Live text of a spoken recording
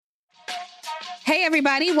Hey,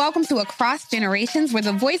 everybody. Welcome to Across Generations, where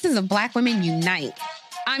the voices of Black women unite.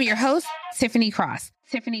 I'm your host, Tiffany Cross.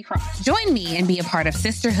 Join me and be a part of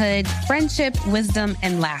sisterhood, friendship, wisdom,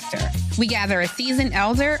 and laughter. We gather a seasoned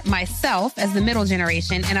elder, myself as the middle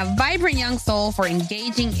generation, and a vibrant young soul for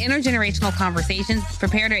engaging intergenerational conversations.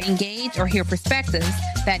 Prepare to engage or hear perspectives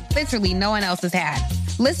that literally no one else has had.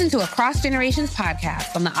 Listen to Across Generations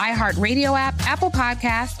podcast on the iHeartRadio app, Apple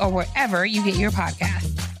Podcasts, or wherever you get your podcasts.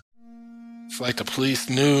 It's like the police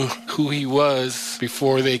knew who he was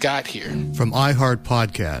before they got here. From iHeart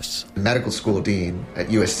Podcasts. The medical school dean at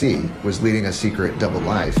USC was leading a secret double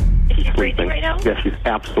life. She's breathing right now? Yes, she's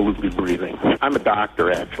absolutely breathing. I'm a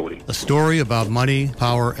doctor, actually. A story about money,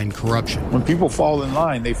 power, and corruption. When people fall in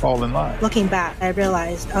line, they fall in line. Looking back, I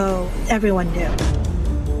realized, everyone knew.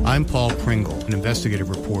 I'm Paul Pringle, an investigative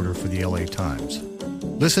reporter for the LA Times.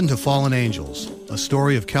 Listen to Fallen Angels, a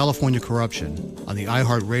story of California corruption on the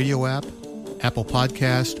iHeartRadio app, Apple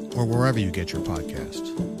Podcast, or wherever you get your podcasts.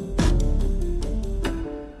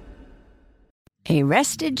 A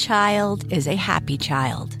rested child is a happy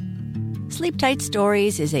child. Sleep Tight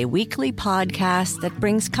Stories is a weekly podcast that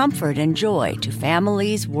brings comfort and joy to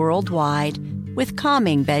families worldwide with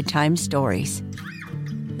calming bedtime stories.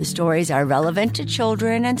 The stories are relevant to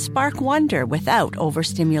children and spark wonder without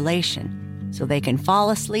overstimulation, so they can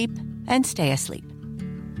fall asleep and stay asleep.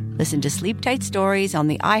 Listen to Sleep Tight Stories on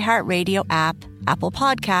the iHeartRadio app, Apple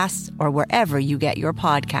Podcasts, or wherever you get your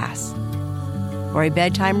podcasts. For a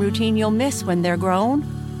bedtime routine you'll miss when they're grown,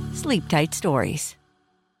 Sleep Tight Stories.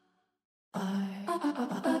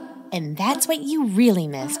 And that's what you really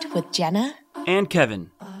missed with Jenna and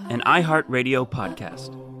Kevin, an iHeartRadio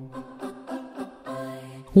podcast.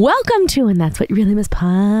 Welcome to And That's What You Really Missed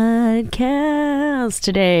podcast.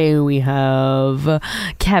 Today we have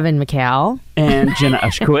Kevin McHale and Jenna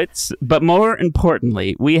Ushkowitz. But more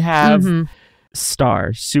importantly, we have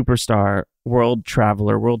superstar, world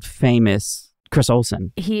traveler, world famous Chris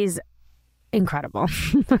Olsen. He's incredible.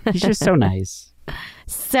 He's just so nice.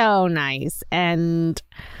 So nice. And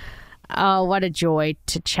oh, what a joy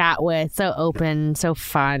to chat with. So open, so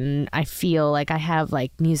fun. I feel like I have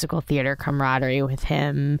like musical theater camaraderie with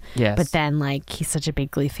him. Yes. But then like he's such a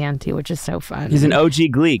big Glee fan too, which is so fun. He's an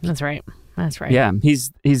OG Gleek. That's right. Yeah,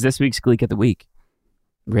 he's this week's Gleek of the week.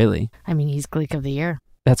 Really? I mean, he's Gleek of the year.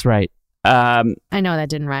 That's right. I know that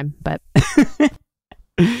didn't rhyme, but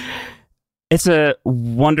it's a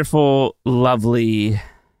wonderful, lovely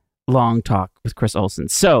long talk with Chris Olsen.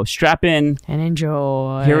 So strap in and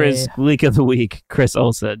enjoy. Here is Gleek of the Week, Chris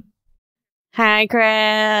Olsen. Hi,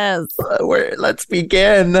 Chris. Let's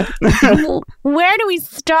begin. Where do we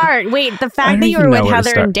start? Wait, the fact that you were with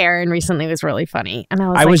Heather and Darren recently was really funny. And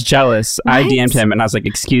I was jealous. What? I DM'd him and I was like,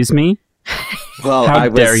 excuse me? Well, How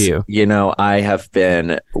dare you? You know, I have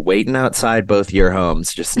been waiting outside both your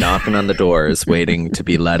homes, just knocking on the doors, waiting to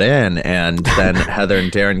be let in. And then Heather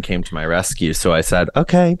and Darren came to my rescue. So I said,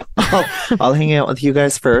 okay, I'll hang out with you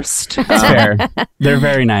guys first. That's fair. They're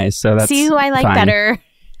very nice. So that's See who I like fine. better.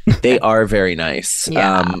 They are very nice.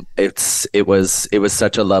 Yeah. It was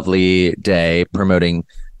such a lovely day promoting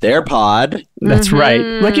their pod. That's right.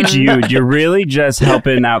 Look at you. You're really just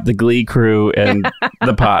helping out the Glee crew and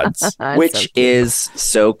the pods. Which is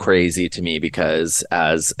so crazy to me because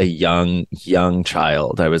as a young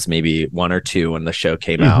child, I was maybe 1 or 2 when the show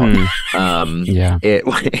came out. Yeah. It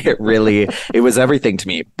was everything to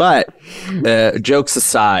me. But jokes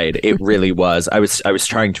aside, it really was. I was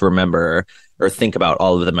trying to remember or think about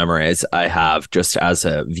all of the memories I have just as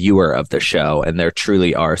a viewer of the show. And there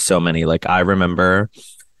truly are so many. Like I remember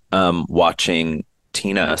watching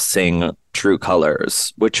Tina sing True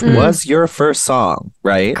Colors, which was your first song,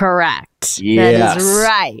 right? Correct. Yes. That is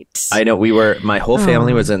right. I know my whole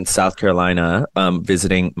family was in South Carolina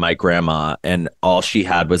visiting my grandma, and all she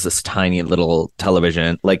had was this tiny little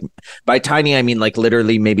television. Like by tiny, I mean like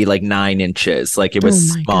literally maybe like 9 inches. Like it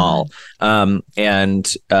was small.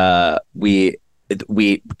 And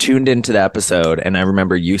we tuned into the episode, and I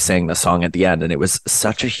remember you saying the song at the end, and it was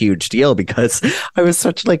such a huge deal because I was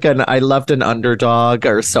such like I loved an underdog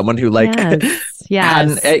or someone who like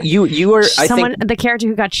yes. you were the character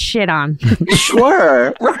who got shit on.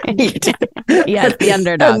 Sure, right. Yes, the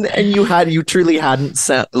underdog. And you truly hadn't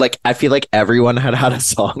sent, like I feel like everyone had a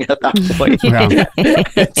song at that point.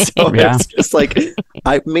 So it's just like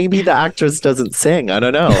maybe the actress doesn't sing. I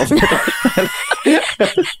don't know.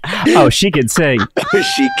 Oh, she can sing.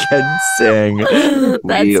 She can sing.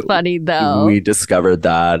 That's funny though. We discovered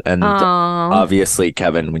that, and obviously,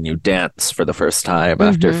 Kevin, when you dance for the first time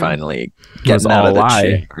after finally getting out of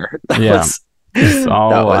the chair, It's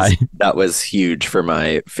all why. That was huge for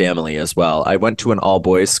my family as well. I went to an all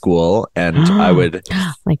boys school, and I would.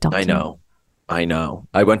 I know.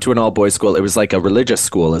 I went to an all boys school. It was like a religious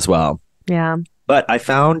school as well. Yeah. But I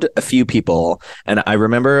found a few people, and I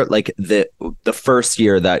remember like the first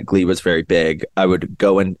year that Glee was very big, I would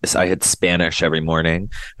go in, I had Spanish every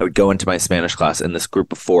morning. I would go into my Spanish class, and this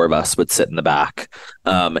group of 4 of us would sit in the back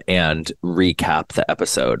and recap the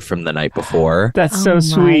episode from the night before. That's so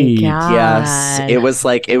sweet. Yes. It was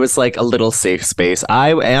like a little safe space. I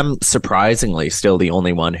am surprisingly still the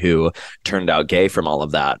only one who turned out gay from all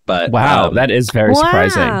of that. But wow, that is very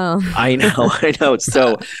surprising. I know.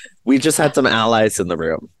 So we just had some allies in the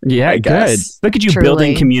room. Yeah, good. Look at you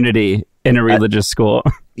building community in a religious school.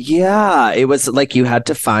 Yeah, it was like you had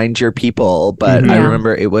to find your people, but I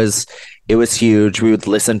remember it was huge. We would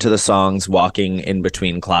listen to the songs walking in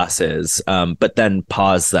between classes, but then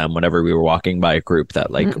pause them whenever we were walking by a group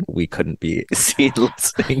that like we couldn't be seen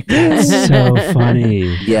listening. So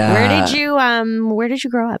funny. Yeah. Where did you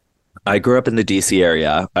grow up? I grew up in the DC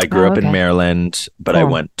area. I grew up in Maryland, but I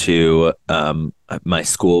went to my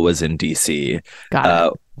school was in DC,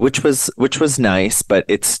 which was nice, but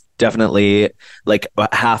it's definitely like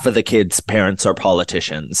half of the kids' parents are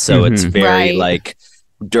politicians, so it's very like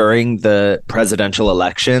during the presidential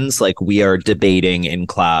elections, like we are debating in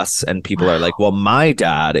class, and people are like, "Well, my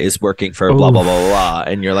dad is working for blah blah blah blah,"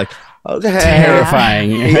 and you're like, okay.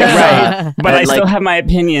 Terrifying. Right. But I still have my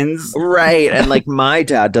opinions. Right. And like my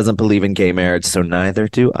dad doesn't believe in gay marriage, so neither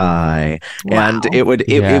do I. Wow. And it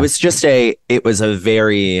was a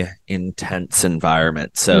very intense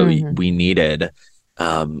environment. So we needed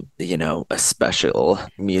a special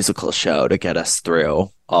musical show to get us through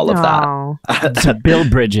all of that. To build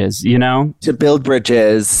bridges, To build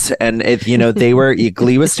bridges. And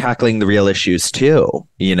Glee was tackling the real issues too,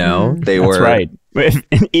 They were. That's right.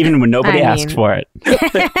 Even when nobody asked for it.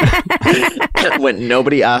 When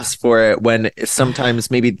nobody asked for it, when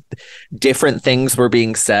sometimes maybe different things were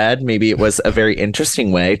being said, maybe it was a very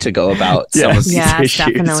interesting way to go about some of these issues. Yeah,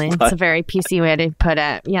 definitely. But it's a very PC way to put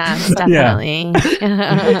it. Yeah, definitely.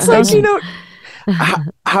 It's like,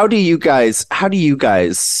 how do you guys,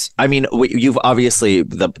 I mean, you've obviously,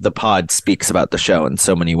 the pod speaks about the show in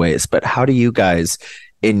so many ways, but how do you guys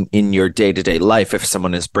in your day-to-day life, if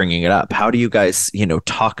someone is bringing it up, how do you guys,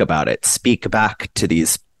 talk about it, speak back to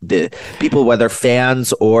the people, whether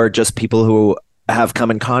fans or just people who have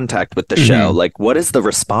come in contact with the show? Like, what is the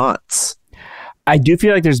response? I do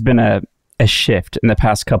feel like there's been a shift in the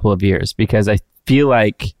past couple of years, because I feel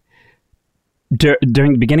like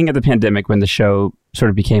during the beginning of the pandemic, when the show sort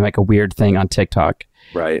of became like a weird thing on TikTok,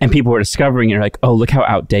 right, and people were discovering it, like, oh, look how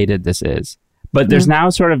outdated this is. But there's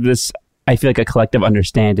now sort of this, I feel like, a collective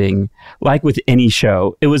understanding, like with any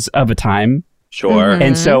show, it was of a time. Sure.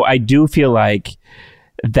 And so I do feel like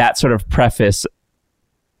that sort of preface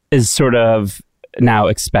is sort of now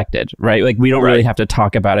expected, right? Like we don't really have to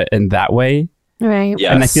talk about it in that way. Right.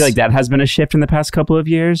 Yes. And I feel like that has been a shift in the past couple of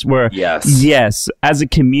years where, yes, as a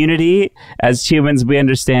community, as humans, we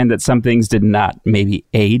understand that some things did not maybe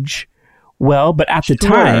age well, but at the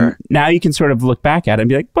time, now you can sort of look back at it and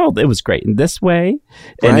be like, well, it was great in this way,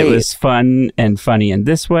 and it was fun and funny in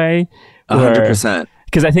this way. 100%.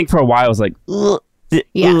 Because I think for a while I was like,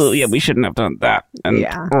 yeah, we shouldn't have done that. And,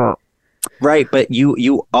 Right, but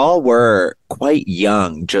you all were quite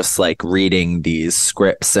young, just like reading these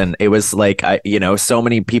scripts, and it was like so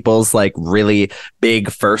many people's like really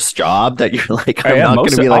big first job that you're like, I'm not going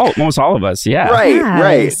to be like almost all of us,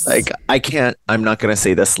 right. Like I'm not going to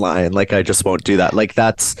say this line, like I just won't do that. Like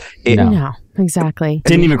that's it. No, exactly.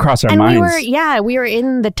 Didn't even cross our minds. We were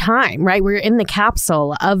in the time, right? We were in the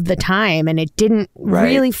capsule of the time, and it didn't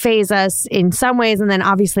really phase us in some ways. And then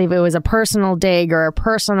obviously, if it was a personal dig or a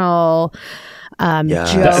personal joke,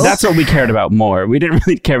 that's what we cared about more. We didn't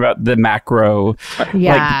really care about the macro,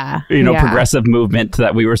 progressive movement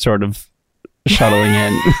that we were sort of shuttling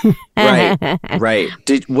in. Right.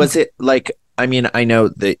 Was it like? I mean, I know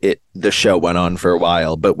the show went on for a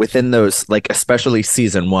while, but within those, like, especially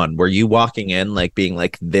season 1, were you walking in like being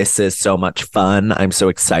like, this is so much fun, I'm so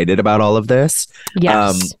excited about all of this?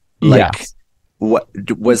 Yes. What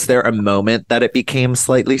was there a moment that it became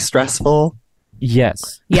slightly stressful?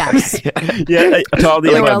 Yes. Yeah. To all the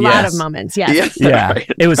there were a lot of moments. Yes. Yeah.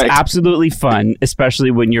 It was absolutely fun,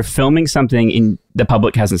 especially when you're filming something and the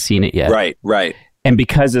public hasn't seen it yet. Right. And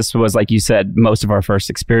because this was, like you said, most of our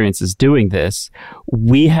first experiences doing this,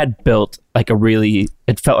 we had built like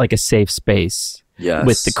it felt like a safe space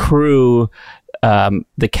with the crew,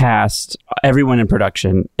 the cast, everyone in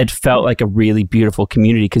production. It felt like a really beautiful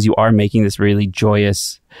community because you are making this really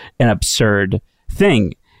joyous and absurd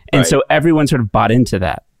thing. And so everyone sort of bought into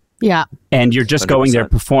that. Yeah. And you're just 100%. going there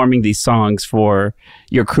performing these songs for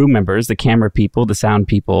your crew members, the camera people, the sound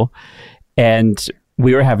people. And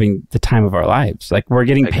we were having the time of our lives. Like, we're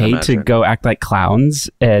getting paid to go act like clowns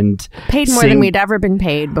and paid more than we'd ever been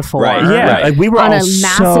paid before. Right. Yeah. Like, we were on all a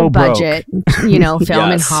massive so budget, broke. you know, film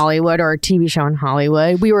in Yes. Hollywood or a TV show in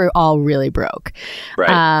Hollywood. We were all really broke.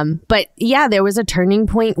 Right. But yeah, there was a turning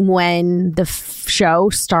point when the show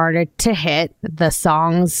started to hit. The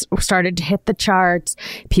songs started to hit the charts.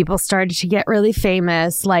 People started to get really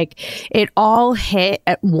famous. Like, it all hit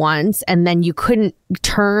at once, and then you couldn't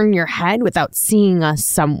turn your head without seeing us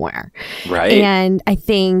somewhere. Right. And I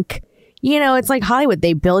think, you know, it's like Hollywood.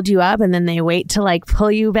 They build you up and then they wait to like pull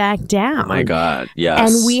you back down. Oh my God.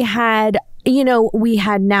 Yes. And we had, you know, we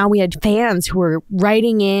had fans who were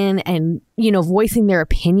writing in and, you know, voicing their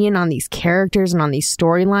opinion on these characters and on these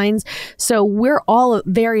storylines. So we're all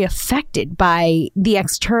very affected by the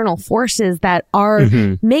external forces that are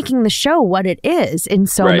making the show what it is in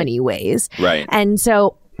so many ways. Right. And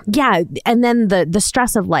so, yeah. And then the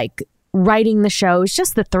stress of like writing the show, it's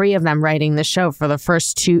just the three of them writing the show for the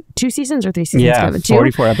first two seasons or 3 seasons. Yeah, Two?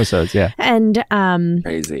 44 episodes, yeah. And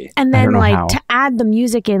crazy. And then like how. to add the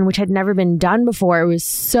music in, which had never been done before, we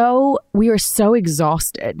were so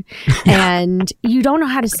exhausted. And you don't know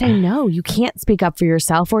how to say no. You can't speak up for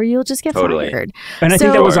yourself or you'll just get fired. And I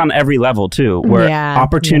think that was on every level too, where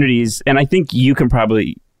opportunities, and I think you can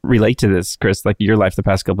probably relate to this, Chris, like your life the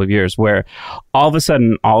past couple of years, where all of a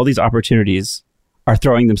sudden all these opportunities are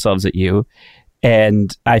throwing themselves at you.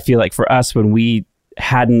 And I feel like for us, when we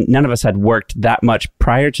none of us had worked that much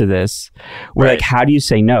prior to this, we're like, how do you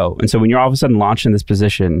say no? And so when you're all of a sudden launched in this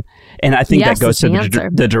position, and I think that goes to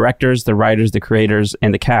the directors, the writers, the creators,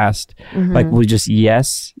 and the cast, like we just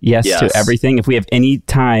yes to everything. If we have any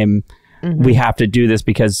time, we have to do this,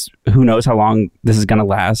 because who knows how long this is going to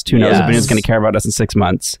last? Who knows if anyone's going to care about us in 6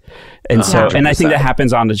 months? And so, and I think that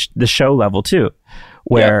happens on the show level too,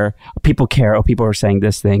 where people care. Oh, people are saying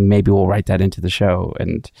this thing. Maybe we'll write that into the show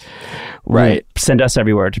and send us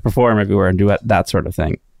everywhere to perform everywhere and do that sort of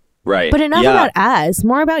thing. Right. But enough about us,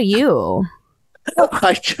 more about you.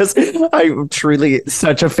 I'm truly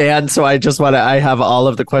such a fan. So I have all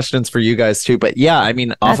of the questions for you guys too. But yeah, I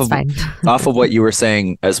mean, off of what you were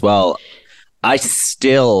saying as well, I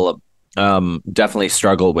still definitely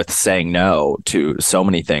struggle with saying no to so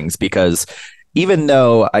many things, because even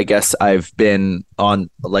though I guess I've been on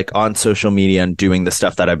social media and doing the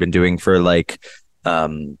stuff that I've been doing for like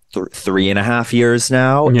 3.5 years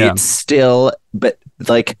now, it's still, but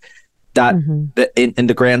like that in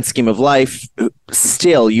the grand scheme of life,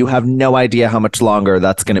 still you have no idea how much longer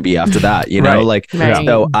that's going to be after that, you know,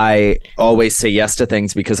 so I always say yes to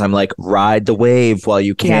things because I'm like, ride the wave while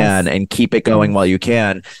you can and keep it going while you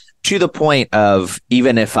can, to the point of,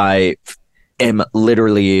 even if I am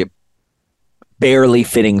literally barely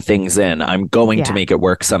fitting things in, I'm going to make it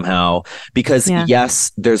work somehow, because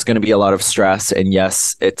yes, there's going to be a lot of stress, and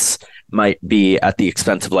yes, it's might be at the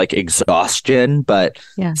expense of like exhaustion, but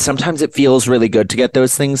sometimes it feels really good to get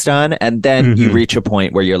those things done. And then you reach a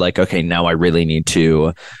point where you're like, okay, now I really need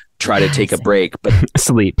to try to take a break, but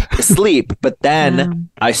sleep. But then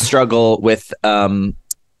I struggle with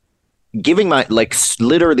giving my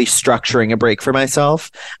literally structuring a break for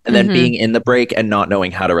myself, and then being in the break and not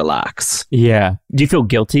knowing how to relax. Yeah. Do you feel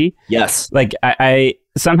guilty? Yes. Like I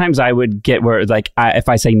sometimes I would get where like if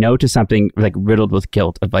I say no to something, like riddled with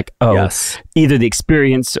guilt of like, either the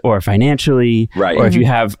experience or financially, or if you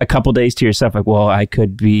have a couple days to yourself, like, well,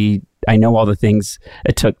 I know all the things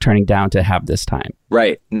it took turning down to have this time.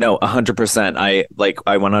 Right. No, 100%.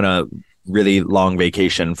 I went on a really long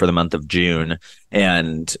vacation for the month of June,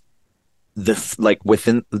 and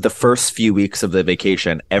within the first few weeks of the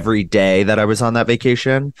vacation, every day that I was on that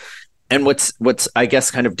vacation, and what's I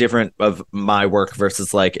guess kind of different of my work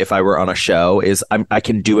versus like if I were on a show is I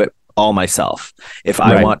can do it all myself. If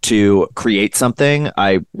I want to create something,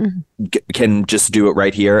 I can just do it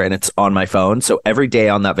right here, and it's on my phone. So every day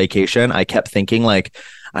on that vacation, I kept thinking like,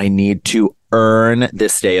 I need to earn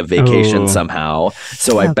this day of vacation somehow.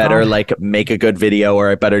 So I better like make a good video, or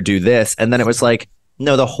I better do this. And then it was like,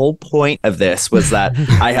 no, the whole point of this was that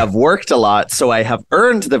I have worked a lot, so I have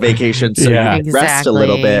earned the vacation, so you can rest a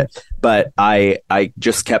little bit. But I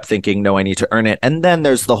just kept thinking, no, I need to earn it. And then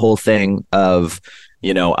there's the whole thing of,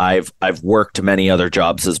 you know, I've worked many other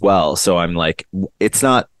jobs as well. So I'm like, it's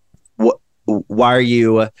not, why are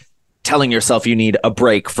you telling yourself you need a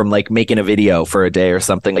break from like making a video for a day or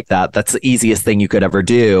something like that? That's the easiest thing you could ever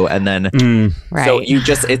do. And then, so you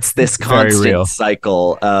just, it's this constant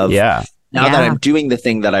cycle of, now that I'm doing the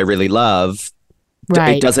thing that I really love,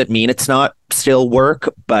 Right. It doesn't mean it's not still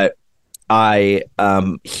work, but I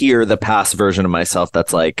hear the past version of myself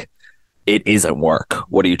that's like, it isn't work.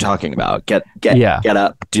 What are you talking about? Get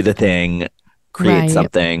up, do the thing, create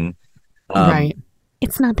something. Right.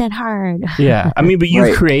 It's not that hard. Yeah. I mean, but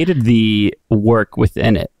you've created the work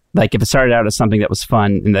within it. Like if it started out as something that was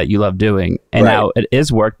fun and that you love doing, and now it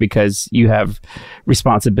is work because you have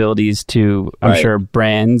responsibilities to, I'm sure,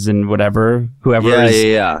 brands and whoever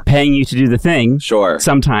is paying you to do the thing. Sure.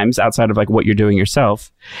 Sometimes outside of like what you're doing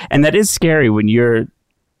yourself. And that is scary when you're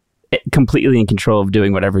completely in control of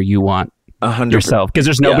doing whatever you want 100%. Yourself, because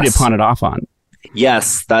there's nobody to pawn it off on.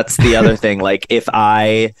 Yes, that's the other thing. Like if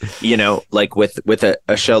I, like with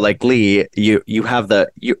a show like Glee, you have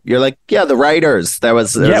you're like, the writers. We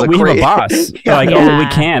have a boss. We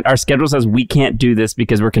can't. Our schedule says we can't do this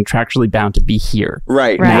because we're contractually bound to be here.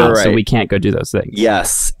 Right. So we can't go do those things.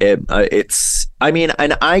 Yes, it's. I mean,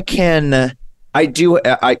 and I can.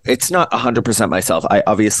 It's not 100% myself. I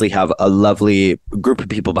obviously have a lovely group of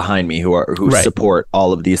people behind me who support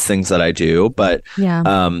all of these things that I do. But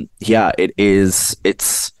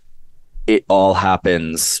it all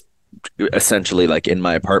happens essentially like in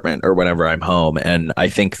my apartment or whenever I'm home. And I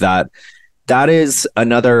think that is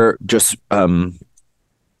another just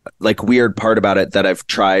like weird part about it that I've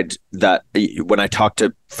tried, that when I talk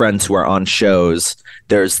to friends who are on shows,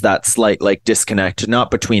 there's that slight like disconnect, not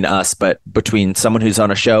between us, but between someone who's on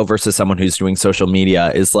a show versus someone who's doing social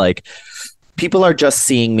media, is like people are just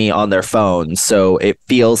seeing me on their phones. So it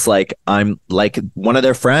feels like I'm like one of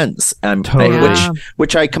their friends,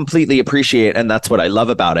 which I completely appreciate. And that's what I love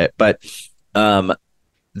about it. But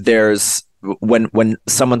there's when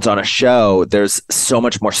someone's on a show, there's so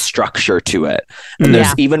much more structure to it. And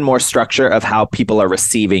there's even more structure of how people are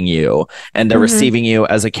receiving you. And they're receiving you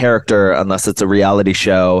as a character, unless it's a reality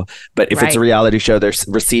show. But if it's a reality show, they're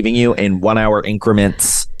receiving you in 1 hour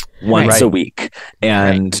increments once a week.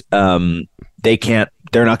 And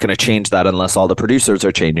they're not going to change that unless all the producers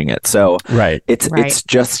are changing it. So it's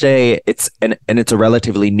just it's a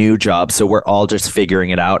relatively new job. So we're all just figuring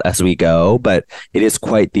it out as we go, but it is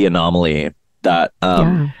quite the anomaly that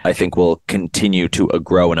I think will continue to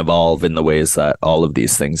grow and evolve in the ways that all of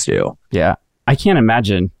these things do. Yeah. I can't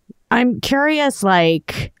imagine. I'm curious,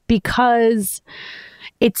 because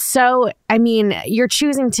it's so, you're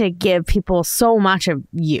choosing to give people so much of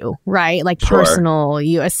you, right? Like personal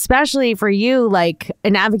you, especially for you, like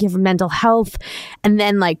an advocate for mental health, and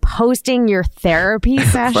then like posting your therapy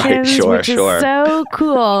sessions, which is so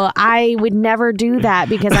cool. I would never do that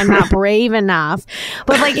because I'm not brave enough,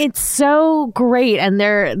 but like, it's so great. And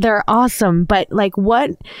they're awesome. But like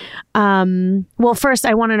what, well, first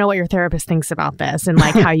I want to know what your therapist thinks about this and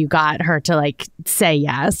like how you got her to like say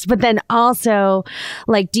yes. But then also,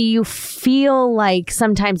 like, do you feel like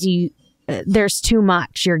sometimes there's too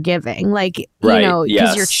much you're giving, like,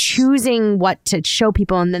 because you're choosing what to show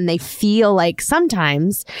people, and then they feel like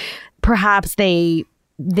sometimes perhaps they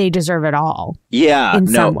deserve it all. Yeah, in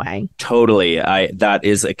some way. Totally. That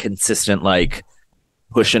is a consistent like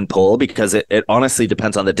push and pull, because it honestly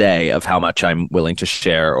depends on the day of how much I'm willing to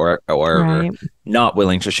share or not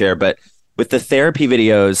willing to share. But with the therapy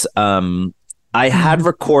videos, I had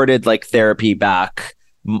recorded like therapy back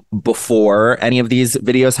before any of these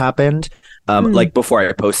videos happened, like before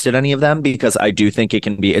I posted any of them, because I do think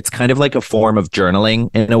it's kind of like a form of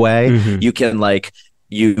journaling in a way. You can like,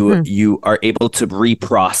 you are able to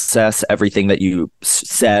reprocess everything that you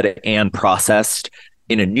said and processed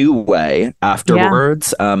in a new way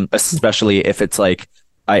afterwards, especially if it's like,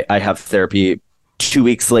 I have therapy 2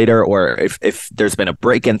 weeks later, or if there's been a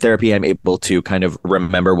break in therapy, I'm able to kind of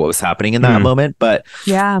remember what was happening in that moment. But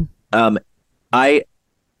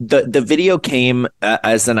the video came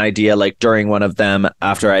as an idea like during one of them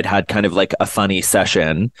after I'd had kind of like a funny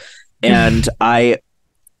session. And I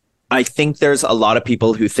think there's a lot of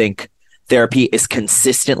people who think therapy is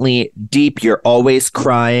consistently deep. You're always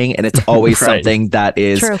crying, and it's always something that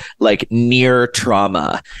is like near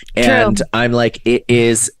trauma. And I'm like, it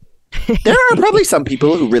is. There are probably some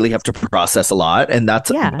people who really have to process a lot, and that's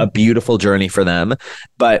a beautiful journey for them.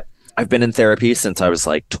 But I've been in therapy since I was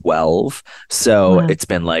like 12. So it's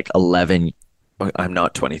been like 11. I'm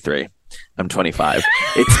not 23. I'm 25.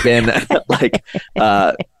 It's been like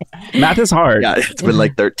math is hard. Yeah, it's been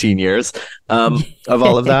like 13 years of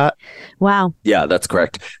all of that. Wow. Yeah, that's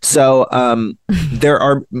correct. So there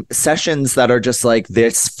are sessions that are just like,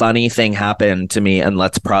 this funny thing happened to me and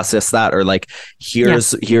let's process that, or like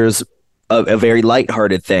here's a very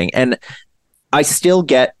lighthearted thing. And I still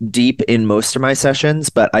get deep in most of my sessions,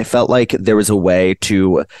 but I felt like there was a way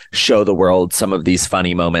to show the world some of these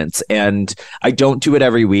funny moments. And I don't do it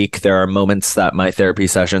every week. There are moments that my therapy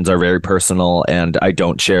sessions are very personal and I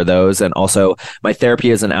don't share those. And also my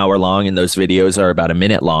therapy is an hour long and those videos are about a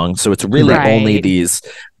minute long. So it's really only these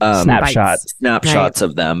snapshots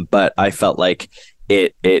of them. But I felt like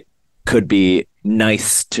it could be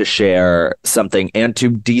nice to share something and to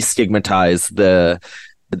destigmatize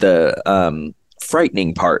the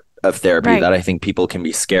frightening part of therapy that I think people can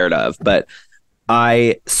be scared of. But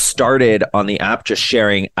I started on the app just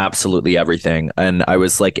sharing absolutely everything. And I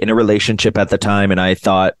was like in a relationship at the time and I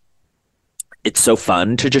thought it's so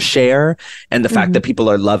fun to just share. And the fact that people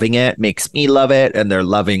are loving it makes me love it. And they're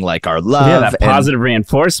loving like our love. Yeah, that positive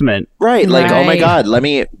reinforcement. Right. Like, oh my God,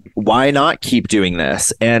 why not keep doing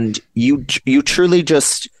this? And you truly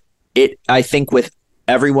just, I think with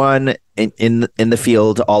everyone in the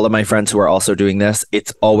field, all of my friends who are also doing this,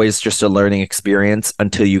 it's always just a learning experience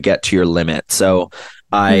until you get to your limit. So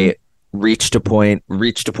I reached a point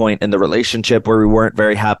in the relationship where we weren't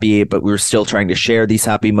very happy, but we were still trying to share these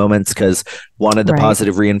happy moments because wanted the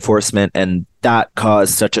positive reinforcement, and that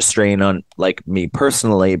caused such a strain on like me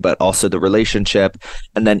personally, but also the relationship.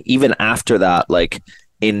 And then even after that, like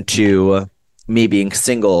into me being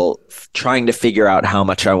single, trying to figure out how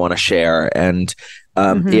much I want to share. And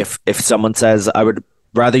if someone says I would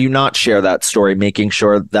rather you not share that story, making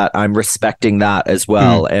sure that I'm respecting that as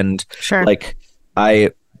well. And like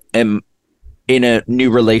I am in a new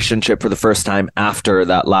relationship for the first time after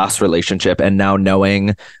that last relationship, and now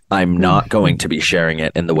knowing I'm not going to be sharing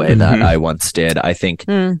it in the way that I once did, I think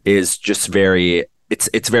is just very,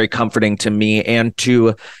 it's very comforting to me and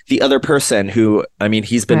to the other person who, I mean,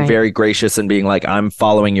 he's been very gracious in being like, I'm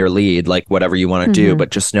following your lead, like whatever you want to do, but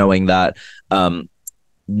just knowing that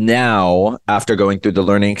now after going through the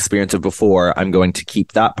learning experience of before, I'm going to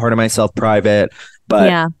keep that part of myself private,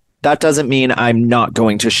 but that doesn't mean I'm not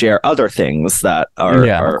going to share other things that are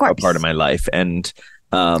a part of my life. And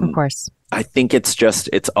of course, I think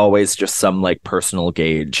it's always just some like personal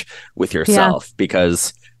gauge with yourself,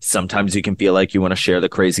 because sometimes you can feel like you want to share the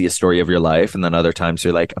craziest story of your life, and then other times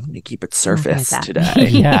you're like, I'm going to keep it surface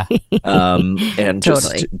today. And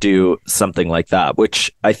just do something like that,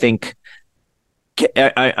 which I think,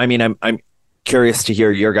 I mean, I'm curious to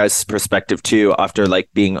hear your guys' perspective too, after like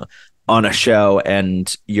being on a show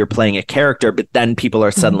and you're playing a character, but then people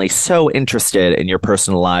are suddenly so interested in your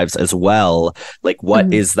personal lives as well. Like,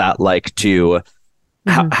 what is that like to,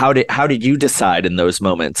 how did you decide in those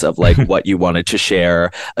moments of like what you wanted to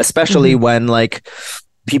share, especially when like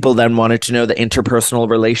people then wanted to know the interpersonal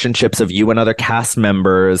relationships of you and other cast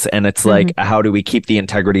members, and it's like, how do we keep the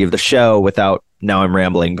integrity of the show without, now I'm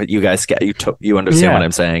rambling, but you guys you understand what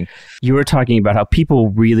I'm saying. You were talking about how people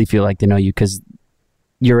really feel like they know you because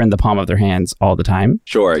you're in the palm of their hands all the time.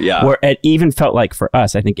 Sure, yeah. Where it even felt like for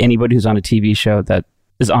us, I think anybody who's on a TV show that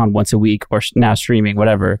is on once a week or now streaming,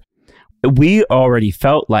 whatever, we already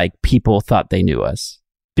felt like people thought they knew us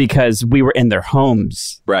because we were in their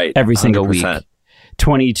homes every single 100%. Week,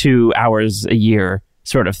 22 hours a year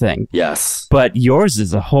sort of thing. Yes. But yours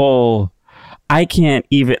is a whole, I can't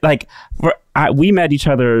even, like, we met each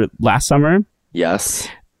other last summer. Yes.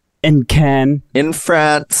 In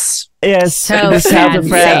France. Yes, so in the south of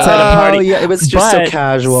France at a party. Oh, yeah, it was just so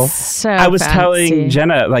casual. So I was telling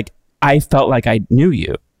Jenna, like, I felt like I knew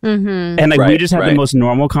you. And like we just had the most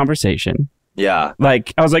normal conversation. Yeah.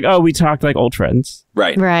 Like, I was like, oh, we talked like old friends.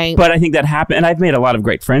 Right. But I think that happened. And I've made a lot of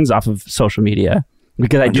great friends off of social media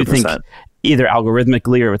because I do 100%. Think either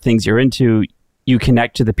algorithmically or with things you're into, you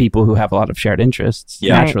connect to the people who have a lot of shared interests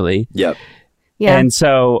naturally. Yep. Yeah. And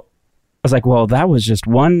so I was like, well, that was just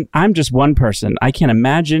I'm just one person. I can't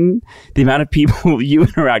imagine the amount of people you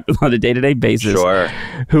interact with on a day-to-day basis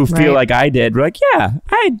who feel like I did. We're like, yeah,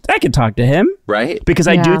 I could talk to him. Right. Because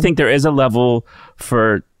I do think there is a level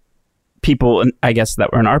for people, I guess,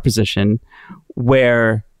 that were in our position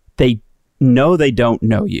where they know they don't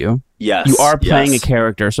know you. Yes. You are playing a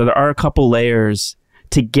character. So there are a couple layers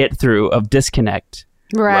to get through of disconnect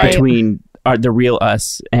between the real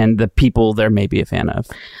us and the people they're maybe a fan of.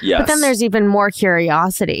 Yes. But then there's even more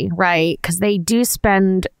curiosity, right? Because they do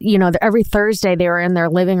spend, every Thursday they were in their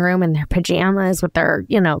living room in their pajamas with their,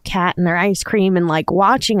 cat and their ice cream and like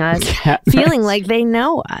watching us, feeling like they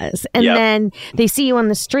know us. And then they see you on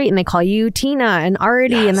the street and they call you Tina and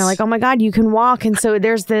Artie and they're like, oh my God, you can walk. And so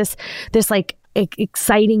there's this like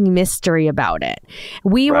exciting mystery about it.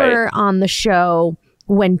 We were on the show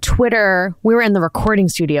when Twitter, we were in the recording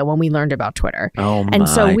studio when we learned about Twitter. Oh my And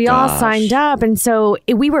so we all gosh. signed up. And so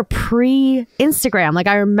we were pre-Instagram. Like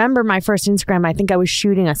I remember my first Instagram, I think I was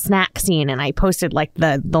shooting a snack scene and I posted like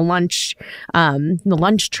the lunch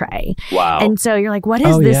tray. Wow. And so you're like, what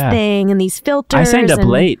is this thing? And these filters. I signed up and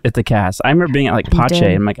late at the cast. I remember being at like Pache.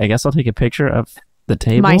 did. I'm like, I guess I'll take a picture of the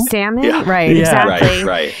table. My salmon? Yeah. Right, Yeah. exactly.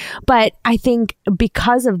 Right. But I think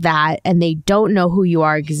because of that, and they don't know who you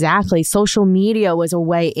are exactly, social media was a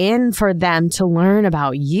way in for them to learn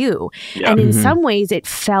about you. Yeah. And in some ways, it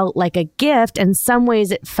felt like a gift. And some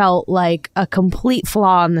ways, it felt like a complete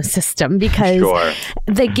flaw in the system because Sure.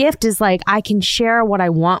 the gift is like, I can share what I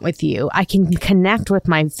want with you. I can connect with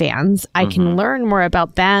my fans. I can learn more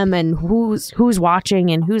about them and who's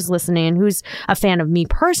watching and who's listening and who's a fan of me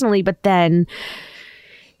personally. But then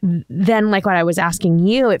like what I was asking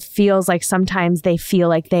you, it feels like sometimes they feel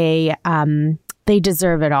like they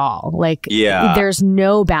deserve it all. Like there's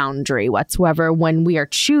no boundary whatsoever when we are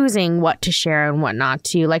choosing what to share and what not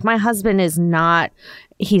to. Like my husband is not.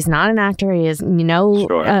 He's not an actor. He has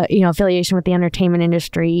affiliation with the entertainment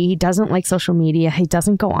industry. He doesn't like social media. He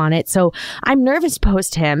doesn't go on it. So I'm nervous to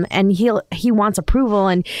post him, and he wants approval,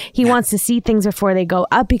 and he wants to see things before they go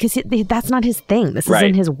up because that's not his thing. This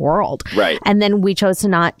isn't his world. Right. And then we chose to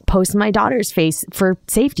not post my daughter's face for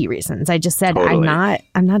safety reasons. I just said I'm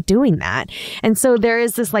not doing that. And so there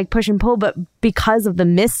is this like push and pull, but because of the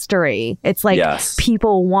mystery, it's like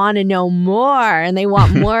people want to know more, and they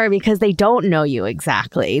want more because they don't know you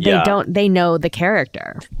exactly. They know the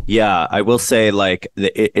character. Yeah, I will say like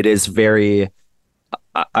it is very,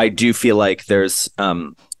 I do feel like there's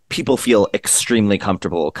people feel extremely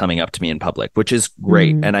comfortable coming up to me in public, which is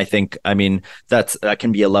great. And I think, I mean, that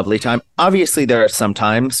can be a lovely time. Obviously there are some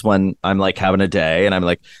times when I'm like having a day and I'm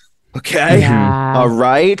like, okay, all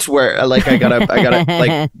right, where like I gotta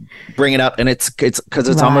like bring it up, and it's because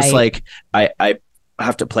it's almost like I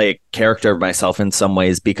have to play a character of myself in some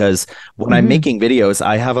ways, because when I'm making videos,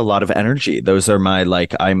 I have a lot of energy. Those are my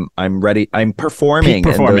like I'm ready. I'm performing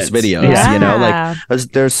in those videos. You know, like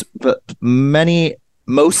there's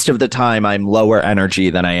most of the time I'm lower energy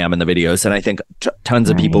than I am in the videos, and I think tons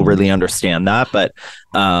of people really understand that. But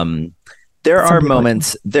there are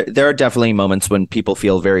moments. There are definitely moments when people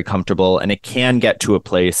feel very comfortable, and it can get to a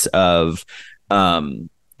place of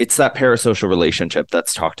it's that parasocial relationship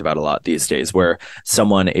that's talked about a lot these days, where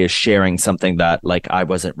someone is sharing something that like I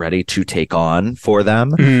wasn't ready to take on for them.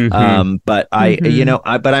 But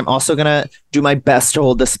but I'm also going to do my best to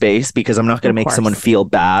hold the space, because I'm not going to make someone feel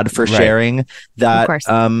bad for sharing that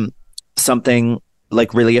something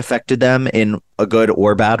like really affected them in a good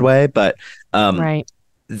or bad way. But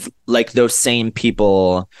like those same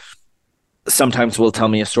people sometimes will tell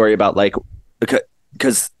me a story about like,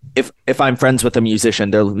 because if I'm friends with a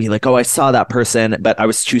musician, they'll be like, oh, I saw that person, but I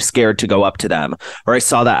was too scared to go up to them. Or I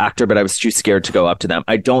saw that actor, but I was too scared to go up to them.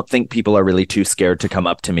 I don't think people are really too scared to come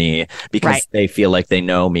up to me because they feel like they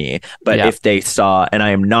know me. But if they saw, and I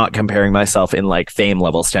am not comparing myself in like fame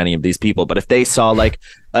levels to any of these people, but if they saw like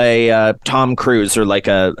a Tom Cruise or like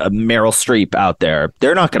a Meryl Streep out there,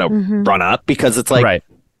 they're not going to run up, because it's like,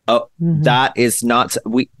 oh, that is not,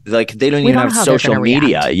 we like, they don't even have social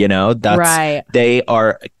media, you know, that's they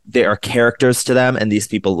are characters to them, and these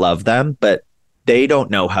people love them, but they don't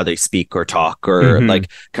know how they speak or talk or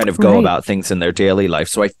like kind of go about things in their daily life.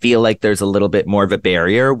 So I feel like there's a little bit more of a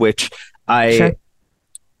barrier, which I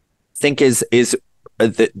think is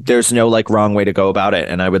there's no like wrong way to go about it.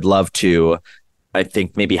 And I would love to, I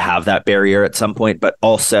think, maybe have that barrier at some point, but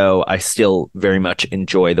also I still very much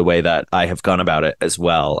enjoy the way that I have gone about it as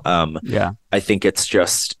well. I think it's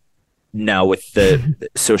just now with the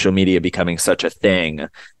social media becoming such a thing,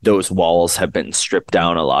 those walls have been stripped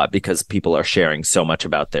down a lot because people are sharing so much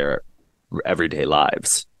about their everyday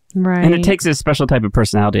lives. Right. And it takes a special type of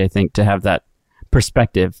personality, I think, to have that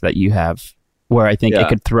perspective that you have, where I think it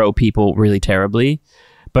could throw people really terribly,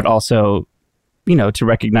 but also, you know, to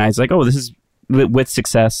recognize like, oh, this is with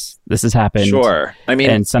success, this has happened. Sure. I mean,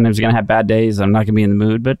 and sometimes you're going to have bad days. I'm not going to be in the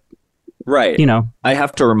mood, but you know, I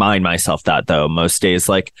have to remind myself that though, most days,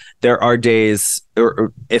 like there are days,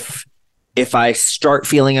 or if I start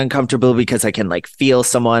feeling uncomfortable because I can like feel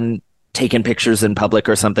someone taking pictures in public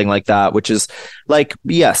or something like that, which is like,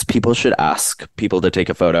 yes, people should ask people to take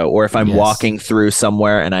a photo. Or if I'm walking through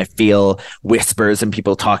somewhere and I feel whispers and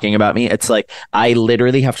people talking about me, it's like, I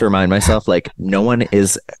literally have to remind myself, like, no one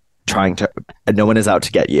is no one is out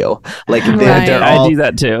to get you. Like they're I all, do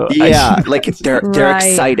that too. Yeah, like they're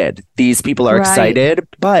excited. These people are excited,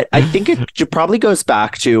 but I think it probably goes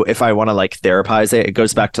back to, if I want to like therapize it, it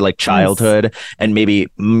goes back to like childhood and maybe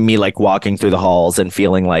me like walking through the halls and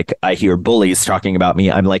feeling like I hear bullies talking about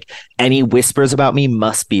me. I'm like, any whispers about me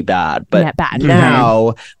must be bad. But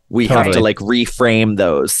now we have to like reframe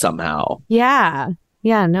those somehow. Yeah.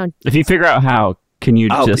 Yeah. No. If you figure out how, can you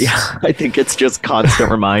just... Yeah, I think it's just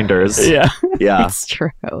constant reminders. Yeah. It's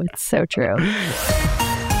true. It's so true.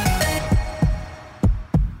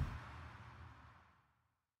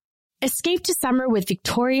 Escape to summer with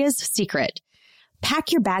Victoria's Secret.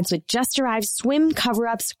 Pack your bags with just arrived swim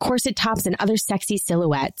cover-ups, corset tops, and other sexy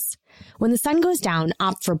silhouettes. When the sun goes down,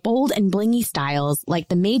 opt for bold and blingy styles like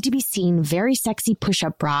the made-to-be-seen Very Sexy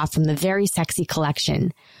push-up bra from the Very Sexy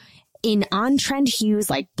collection. In on-trend hues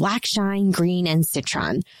like black shine, green, and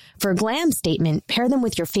citron. For a glam statement, pair them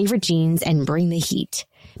with your favorite jeans and bring the heat.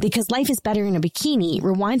 Because life is better in a bikini,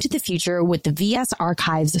 rewind to the future with the VS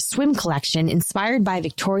Archives swim collection inspired by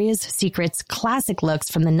Victoria's Secret's classic looks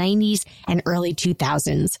from the 90s and early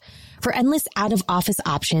 2000s. For endless out-of-office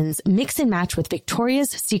options, mix and match with Victoria's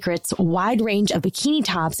Secret's wide range of bikini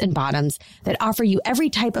tops and bottoms that offer you every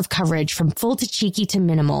type of coverage from full to cheeky to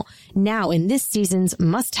minimal, now in this season's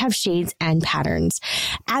must-have shades and patterns.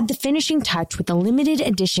 Add the finishing touch with the limited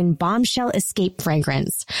edition Bombshell Escape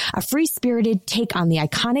fragrance, a free-spirited take on the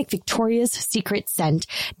iconic Victoria's Secret scent.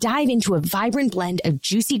 Dive into a vibrant blend of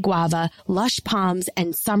juicy guava, lush palms,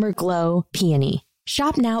 and summer glow peony.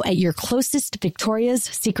 Shop now at your closest Victoria's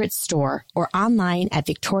Secret store or online at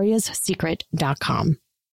victoriassecret.com.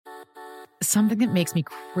 Something that makes me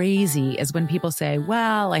crazy is when people say,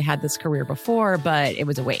 well, I had this career before, but it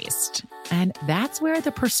was a waste. And that's where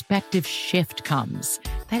the perspective shift comes,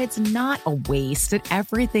 that it's not a waste, that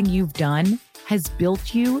everything you've done has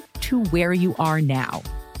built you to where you are now.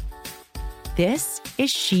 This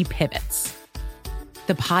is She Pivots,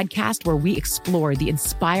 the podcast where we explore the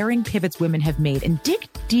inspiring pivots women have made and dig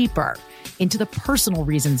deeper into the personal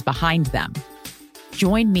reasons behind them.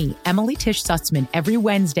 Join me, Emily Tish Sussman, every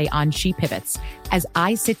Wednesday on She Pivots as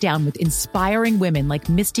I sit down with inspiring women like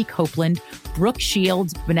Misty Copeland, Brooke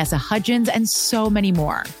Shields, Vanessa Hudgens, and so many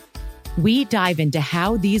more. We dive into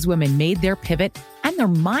how these women made their pivot and their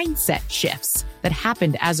mindset shifts that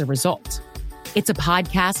happened as a result. It's a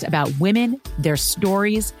podcast about women, their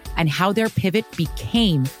stories, and how their pivot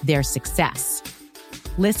became their success.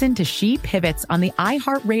 Listen to She Pivots on the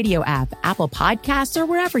iHeartRadio app, Apple Podcasts, or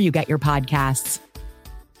wherever you get your podcasts.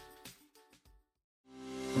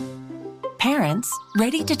 Parents,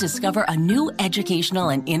 ready to discover a new educational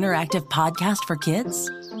and interactive podcast for kids?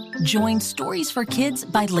 Join Stories for Kids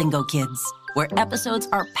by Lingo Kids, where episodes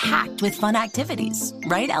are packed with fun activities.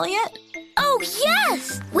 Right, Elliot? Oh,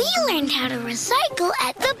 yes! We learned how to recycle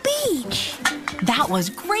at the beach. That was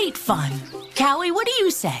great fun. Callie, what do you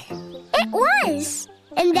say? It was.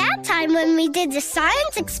 And that time when we did the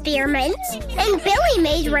science experiments and Billy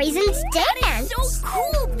made raisins dance. So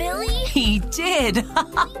cool, Billy. He did.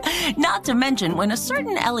 Not to mention when a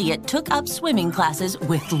certain Elliot took up swimming classes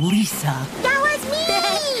with Lisa. That was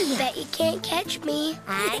me. Bet you can't catch me.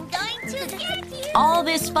 I'm going to get you. All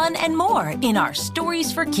this fun and more in our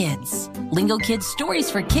Stories for Kids. Lingo Kids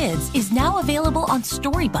Stories for Kids is now available on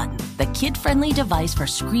Story Button, the kid-friendly device for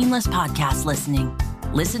screenless podcast listening.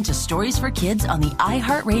 Listen to Stories for Kids on the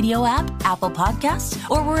iHeartRadio app, Apple Podcasts,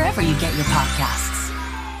 or wherever you get your podcasts.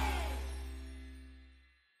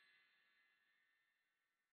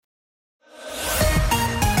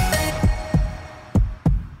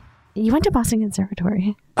 You went to Boston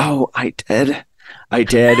Conservatory. Oh, I did.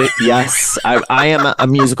 Yes. I am a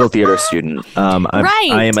musical theater student. Right.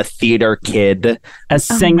 I am a theater kid. A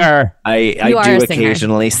singer. I do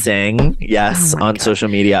occasionally sing. Yes, on social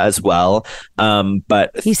media as well.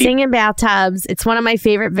 But you sing in bathtubs. It's one of my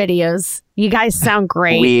favorite videos. You guys sound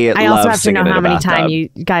great. I love also have to know singing in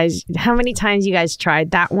how a many times you guys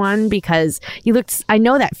tried that one, because you looked. I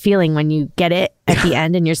know that feeling when you get it at the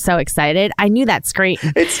end and you're so excited. I knew that scream.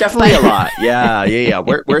 It's definitely a lot. Yeah.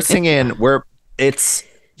 We're singing. It's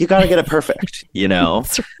you got to get it perfect, you know.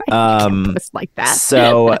 That's right. It's like that.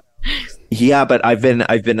 So yeah, but I've been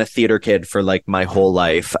a theater kid for like my whole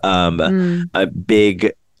life. A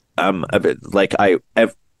big I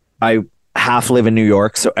half live in New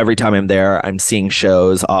York, so every time I'm there, I'm seeing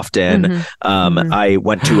shows often. I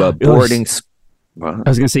went to a boarding school. I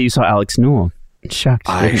was gonna say you saw Alex Newell. Shocked.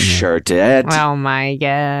 I sure did. Oh my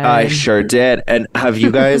god. I sure did. And have you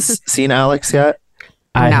guys seen Alex yet?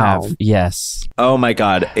 I have, yes. Oh my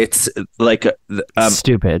god, it's like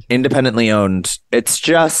stupid. Independently owned. It's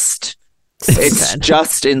just It's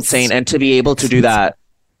just insane. And to be able to do that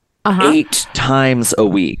 8 times a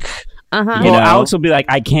week. Well, Alex will be like,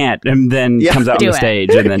 I can't, and then comes out on the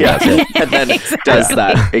stage and then does it. And then does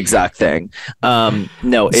that exact thing.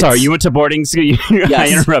 No, sorry, you went to boarding school? Yes. I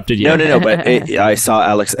interrupted you. No, but I saw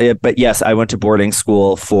Alex. But yes, I went to boarding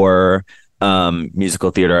school for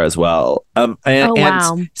musical theater as well.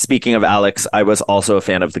 And speaking of Alex, I was also a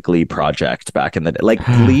fan of the Glee project back in the day. Like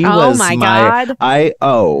Glee was God. I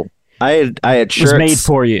had shirts. It was made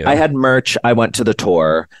for you. I had merch. I went to the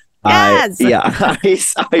tour. Yes.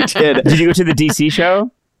 I did. Did you go to the DC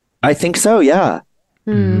show? I think so. Yeah.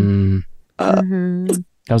 That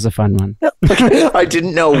was a fun one. I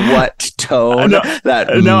didn't know what tone that.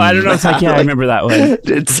 No, I don't know. It's like, I remember that one.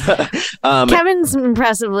 Kevin's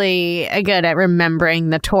impressively good at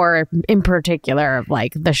remembering the tour in particular of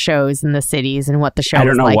like the shows in the cities and what the show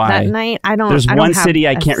was like that night. There's one city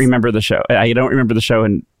I can't remember the show. I don't remember the show.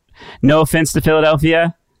 And no offense to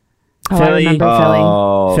Philadelphia. Philly. I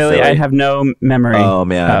remember Philly. I have no memory. Oh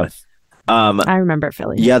man. I remember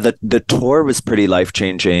Philly. Yeah, the tour was pretty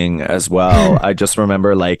life-changing as well. I just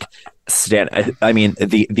remember like I mean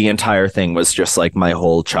the entire thing was just like my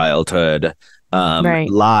whole childhood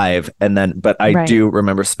live, and then but I do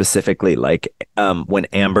remember specifically like when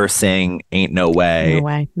Amber sang Ain't No Way. No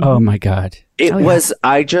way. Oh my God. It was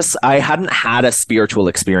I hadn't had a spiritual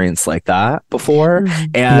experience like that before,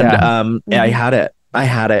 and I had it.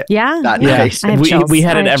 That night. We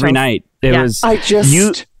had it every night. It was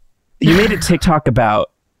you made a TikTok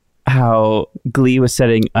about how Glee was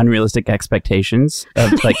setting unrealistic expectations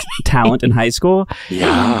of like talent in high school.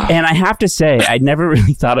 Yeah. And I have to say, I never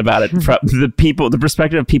really thought about it from the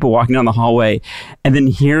perspective of people walking down the hallway and then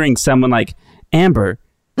hearing someone like Amber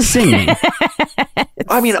singing.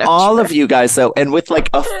 I mean, all of you guys though, and with like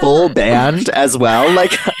a full band as well,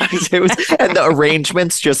 like it was, and the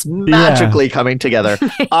arrangements just magically coming together.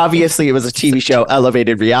 Obviously, it was a TV show,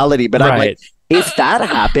 elevated reality, but I'm like, if that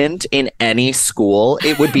happened in any school,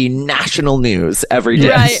 it would be national news every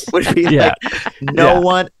day. It would be like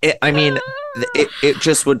one. It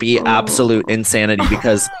just would be absolute insanity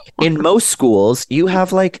because in most schools you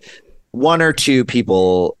have like 1 or 2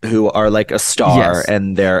 people who are like a star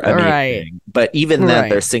and they're amazing. But even then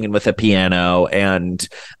they're singing with a piano and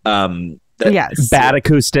bad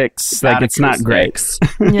acoustics. Like it's not great.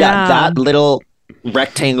 That little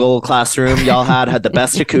rectangle classroom y'all had the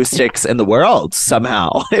best acoustics in the world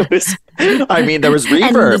somehow. It was, I mean, there was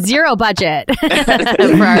reverb. And zero budget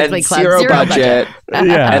for our Glee Club. Zero budget.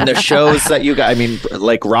 And the shows that you got, I mean,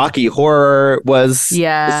 like Rocky Horror was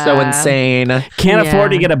so insane. Can't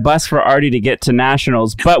afford to get a bus for Artie to get to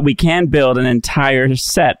nationals, but we can build an entire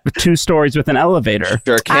set with 2 stories with an elevator.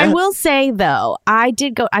 Sure can. I will say though, I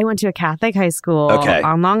went to a Catholic high school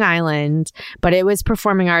on Long Island, but it was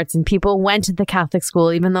performing arts and people went to the Catholic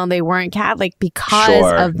school even though they weren't Catholic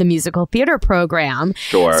because of the musical theater program.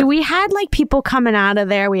 So we had like people coming out of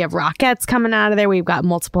there. We have Rockettes coming out of there. We've got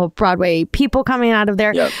multiple Broadway people coming out of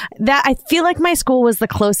there. That I feel like my school was the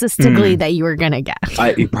closest to Glee that you were gonna get.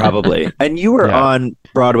 Probably. And you were on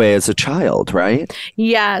Broadway as a child, right?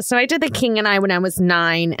 Yeah. So I did The King and I when I was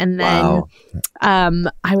 9, and then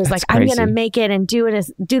I was like, I'm gonna make it and do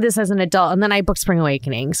this as an adult. And then I booked Spring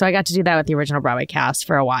Awakening, so I got to do that with the original Broadway cast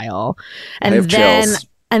for a while,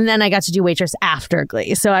 and then I got to do Waitress after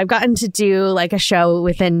Glee. So I've gotten to do like a show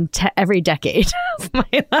within every decade of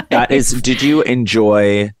my life. Did you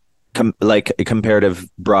enjoy comparative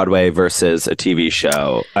Broadway versus a TV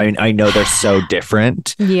show? I know they're so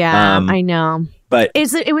different. Yeah, I know. But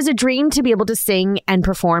it was a dream to be able to sing and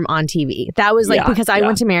perform on TV. That was like, because I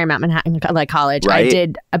went to Marymount Manhattan college. I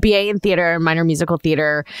did a BA in theater, minor musical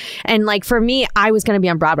theater. And like for me, I was going to be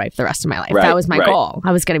on Broadway for the rest of my life. That was my goal.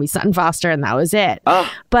 I was going to be Sutton Foster and that was it.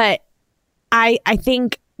 But I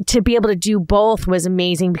think to be able to do both was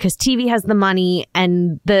amazing because TV has the money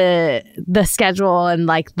and the schedule and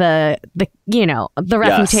like the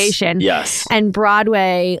reputation. Yes. And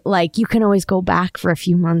Broadway, like you can always go back for a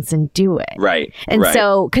few months and do it. Right. And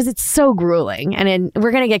so, because it's so grueling, and we're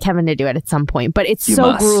gonna get Kevin to do it at some point, but it's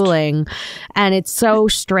grueling, and it's so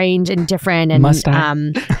strange and different. And must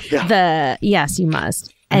I? Yes, you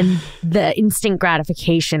must. And the instant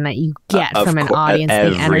gratification that you get from an audience,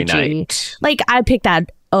 the energy. Night. Like I pick that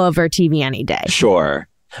over TV any day. Sure.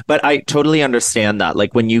 But I totally understand that.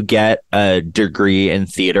 Like when you get a degree in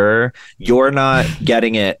theater, you're not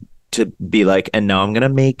getting it to be like, and now I'm going to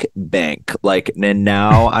make bank. Like, and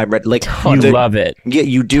now I'm ready. Like, you love it. Yeah,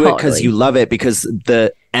 you do it because you love it, because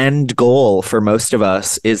the end goal for most of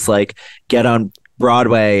us is like get on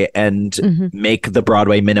Broadway and make the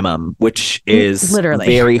Broadway minimum, which is literally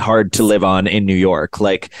very hard to live on in New York.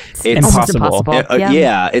 Like it's impossible.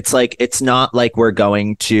 Yeah, it's like, it's not like we're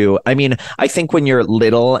going to, I mean, I think when you're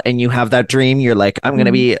little and you have that dream, you're like, I'm going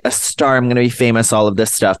to be a star, I'm going to be famous, all of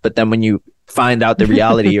this stuff. But then when you find out the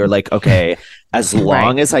reality, you're like, okay, as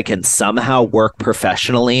long as I can somehow work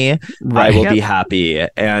professionally, I will be happy.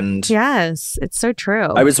 And yes, it's so true.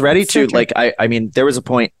 I was ready to like, I mean, there was a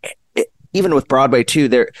point, even with Broadway too,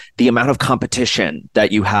 the amount of competition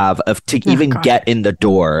that you have to even get in the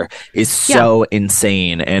door is so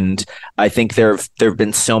insane. And I think there've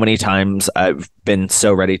been so many times I've been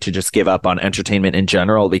so ready to just give up on entertainment in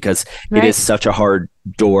general, because it is such a hard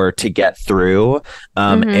door to get through.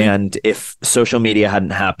 And if social media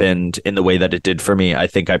hadn't happened in the way that it did for me, I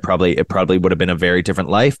think it probably would have been a very different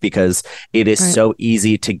life, because it is so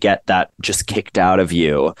easy to get that just kicked out of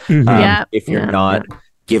you if you're not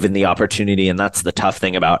given the opportunity. And that's the tough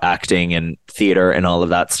thing about acting and theater and all of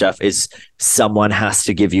that stuff, is someone has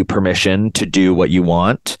to give you permission to do what you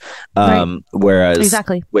want. Whereas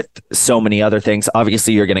with so many other things,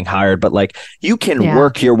 obviously you're getting hired, but like you can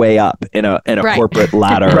work your way up in a corporate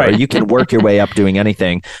ladder, or you can work your way up doing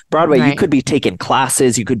anything. Broadway, you could be taking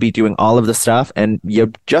classes, you could be doing all of the stuff, and you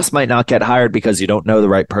just might not get hired because you don't know the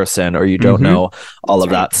right person, or you don't know all of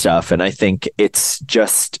that stuff. And I think it's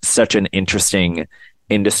just such an interesting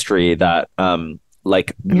industry that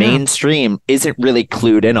mainstream isn't really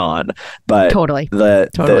clued in on, but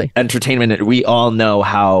the entertainment, we all know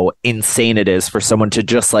how insane it is for someone to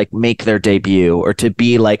just like make their debut, or to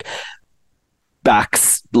be like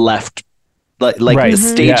backs left, like the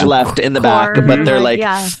stage left in the back, but they're like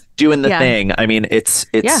doing the thing. I mean, it's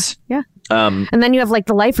and then you have like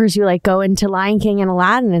the lifers who like go into Lion King and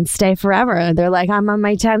Aladdin and stay forever. They're like, I'm on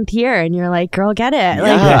my 10th year, and you're like, girl, get it.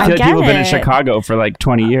 Like, I feel like people have been in Chicago for like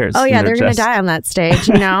 20 years. Oh yeah, they're gonna die on that stage,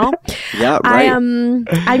 you know.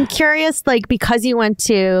 I'm curious, like, because you went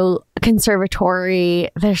to conservatory,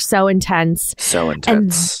 they're so intense.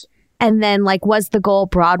 And then, like, was the goal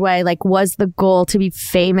Broadway? Like, was the goal to be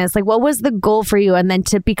famous? Like, what was the goal for you? And then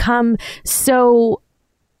to become so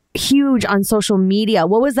huge on social media,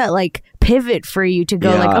 what was that like pivot for you to go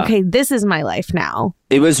like, okay, this is my life now?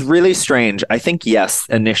 It was really strange. I think, yes,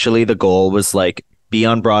 initially the goal was like be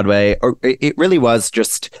on Broadway, or it really was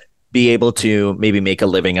just be able to maybe make a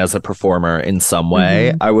living as a performer in some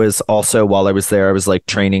way. I was also, while I was there, I was like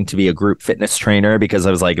training to be a group fitness trainer, because I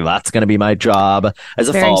was like, that's going to be my job as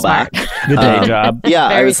a fallback. The day job. Yeah,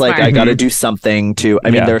 I was like, I got to do something to,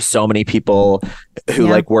 I mean, there are so many people who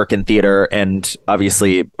like work in theater and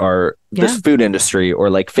obviously are this food industry or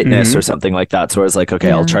like fitness or something like that. So I was like,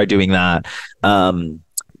 okay, I'll try doing that.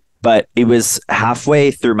 But it was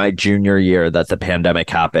halfway through my junior year that the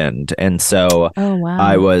pandemic happened. And so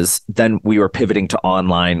we were pivoting to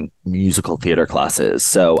online musical theater classes.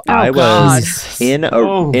 So I was in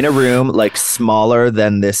a room like smaller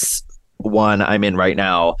than this one I'm in right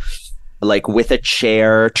now, like with a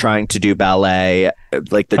chair trying to do ballet.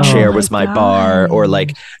 Like the chair was my bar, or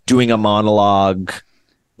like doing a monologue.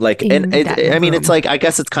 Like, and I mean, it's like, I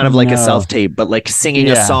guess it's kind of like a self-tape, but like singing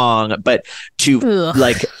a song, but to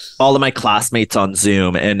like all of my classmates on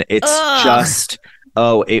Zoom. And it's just,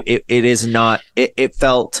 it is not, it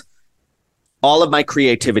felt, all of my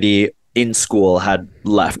creativity in school had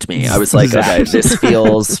left me. I was like, okay, this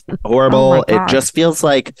feels horrible. It just feels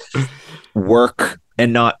like work,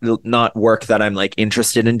 and not work that I'm like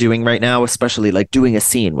interested in doing right now, especially like doing a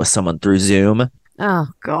scene with someone through Zoom. Oh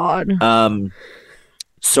God.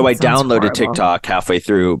 So I downloaded TikTok halfway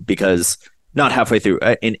through, because not halfway through,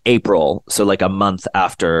 in April. So like a month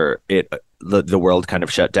after the world kind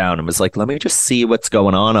of shut down, and was like, let me just see what's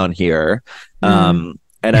going on here. And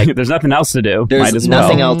there's nothing else to do. There's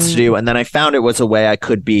nothing else to do. And then I found it was a way I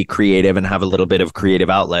could be creative and have a little bit of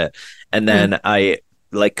creative outlet. And then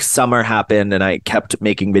like summer happened, and I kept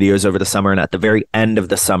making videos over the summer. And at the very end of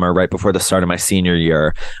the summer, right before the start of my senior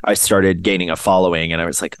year, I started gaining a following, and I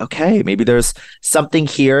was like, okay, maybe there's something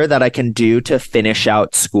here that I can do to finish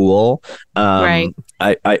out school. I'm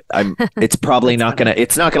it's probably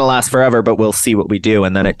it's not gonna last forever, but we'll see what we do.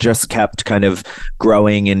 And then it just kept kind of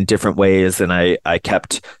growing in different ways, and I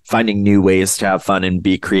kept finding new ways to have fun and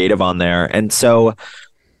be creative on there. And so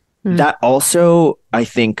that also, I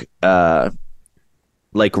think,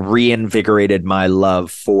 like reinvigorated my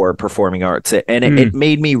love for performing arts, and it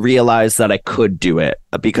made me realize that I could do it,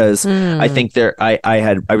 because I think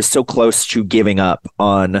I was so close to giving up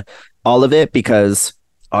on all of it, because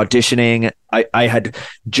auditioning, I had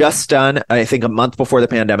just done, I think a month before the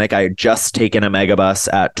pandemic, I had just taken a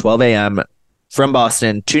megabus at 12 a.m. from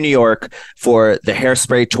Boston to New York for the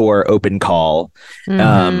Hairspray tour open call.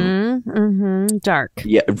 Dark.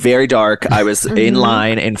 Yeah, very dark. I was in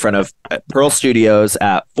line in front of Pearl Studios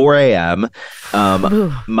at 4 a.m.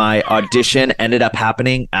 My audition ended up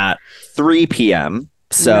happening at 3 p.m.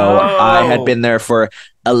 So I had been there for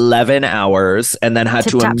 11 hours and then had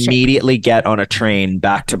to immediately get on a train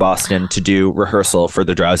back to Boston to do rehearsal for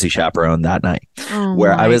The Drowsy Chaperone that night,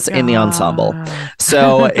 where I was in the ensemble.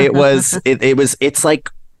 So it's like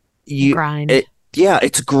grind.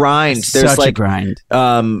 It's grind. There's such a grind.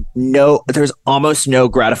 There's almost no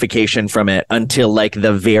gratification from it until like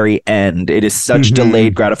the very end. It is such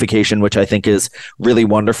delayed gratification, which I think is really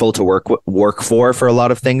wonderful to work for a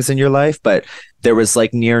lot of things in your life. But there was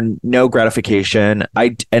like near no gratification.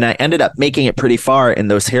 I ended up making it pretty far in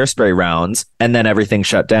those Hairspray rounds, and then everything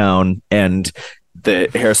shut down and the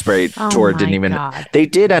Hairspray tour didn't even. God. They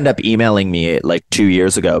did end up emailing me like 2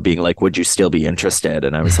 years ago, being like, "Would you still be interested?"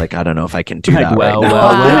 And I was like, "I don't know if I can do that right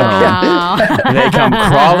now." They come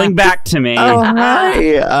crawling back to me. Oh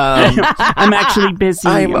hi, I'm actually busy.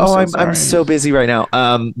 I'm so busy right now.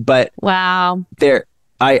 But wow,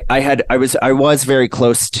 I was very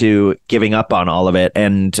close to giving up on all of it,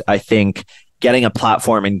 and I think getting a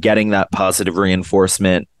platform and getting that positive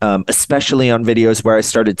reinforcement, especially on videos where I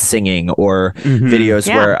started singing or videos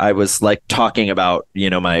where I was like talking about,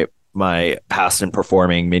 my past in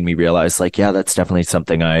performing, made me realize like, yeah, that's definitely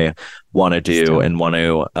something I want to do and want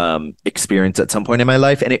to experience at some point in my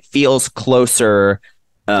life. And it feels closer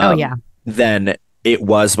than it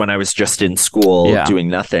was when I was just in school doing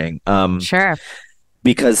nothing. Sure.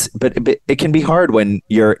 Because, but it can be hard when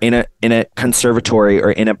you're in a conservatory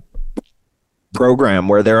or in a program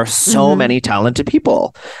where there are so many talented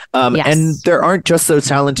people. And there aren't just those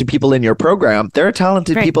talented people in your program. There are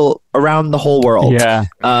talented people around the whole world. Yeah.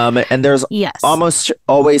 And there's almost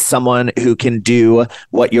always someone who can do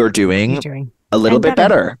what you're doing a little bit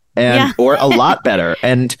better or a lot better.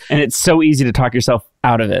 And it's so easy to talk yourself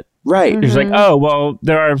out of it. Right. You're just like, oh, well,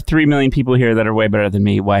 there are 3 million people here that are way better than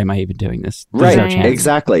me. Why am I even doing this? There's no chance.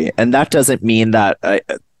 Exactly. And that doesn't mean that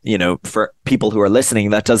for people who are listening,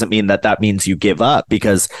 that doesn't mean that means you give up,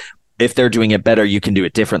 because if they're doing it better, you can do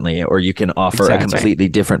it differently, or you can offer a completely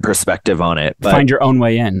different perspective on it. But find your own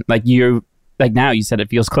way in. Like now you said it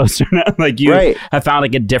feels closer now. Like you have found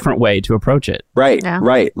like a different way to approach it. Right. Yeah.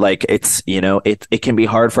 Right. Like it's, it can be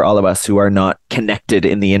hard for all of us who are not connected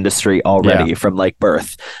in the industry already from like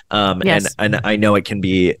birth. And I know it can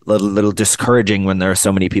be a little discouraging when there are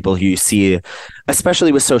so many people who you see,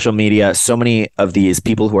 especially with social media. So many of these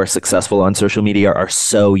people who are successful on social media are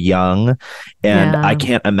so young, and I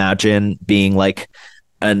can't imagine being like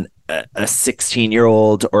a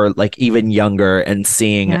 16-year-old or like even younger and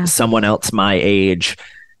seeing someone else my age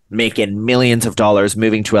making millions of dollars,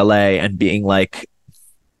 moving to LA and being like,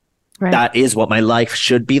 that is what my life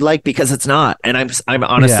should be like, because it's not. And I'm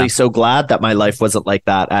honestly so glad that my life wasn't like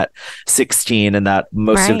that at 16, and that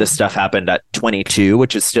most of this stuff happened at 22,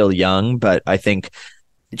 which is still young. But I think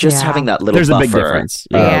just having that little buffer a big difference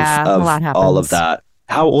of all of that.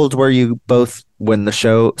 How old were you both when the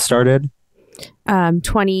show started?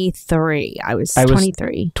 23. I was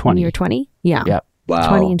 23. 20. You were 20? Yeah. Yep. Wow.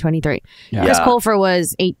 20 and 23. Yeah. Chris Colfer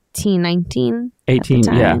was 18, 19.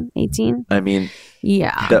 18, 18. I mean,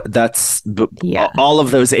 that's all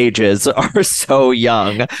of those ages are so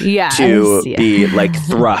young to be like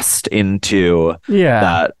thrust into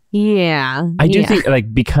that. Yeah. I do think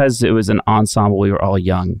like because it was an ensemble, we were all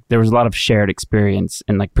young. There was a lot of shared experience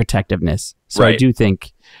and like protectiveness. So I do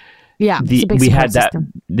think we had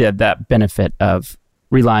that benefit of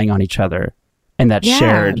relying on each other and that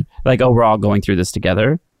shared, like, oh, we're all going through this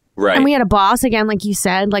together. Right. And we had a boss, again, like you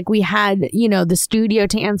said, like we had, the studio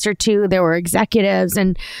to answer to. There were executives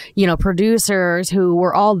and, producers who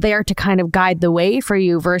were all there to kind of guide the way for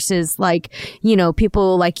you versus like,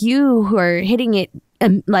 people like you who are hitting it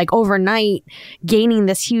like overnight, gaining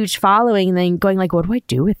this huge following and then going like, what do I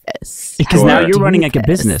do with this? Because now you're running like a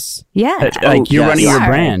business. Yeah. Like you're running your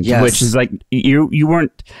brand, which is like, you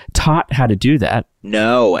weren't taught how to do that.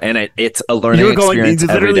 No. And it's a learning experience.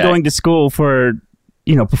 You're literally going to school for,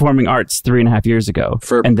 performing arts 3.5 years ago.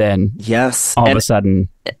 And then all of a sudden.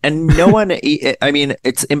 And no one, I mean,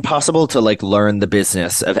 it's impossible to like learn the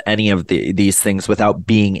business of any of these things without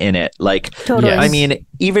being in it. Like, totally. I mean,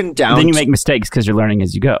 even down. Then you make mistakes because you're learning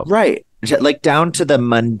as you go. Right. Like down to the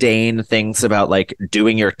mundane things about like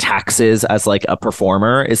doing your taxes as like a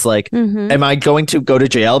performer is like, am I going to go to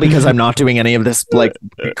jail because I'm not doing any of this like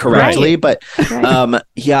correctly? But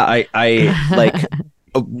I like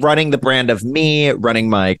running the brand of me, running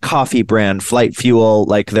my coffee brand, Flight Fuel.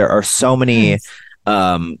 Like there are so many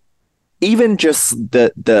even just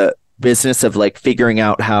the business of like figuring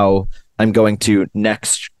out how I'm going to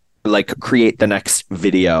next, like create the next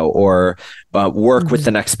video or work with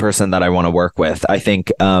the next person that I want to work with. I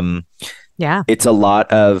think it's a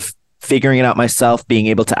lot of figuring it out myself, being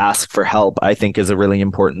able to ask for help, I think is a really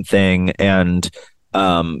important thing. And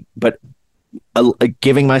but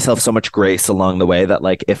giving myself so much grace along the way that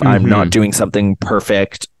like if I'm not doing something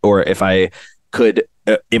perfect, or if I could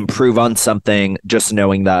improve on something, just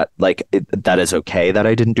knowing that like that is okay that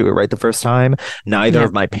I didn't do it right the first time. Neither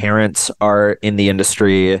of my parents are in the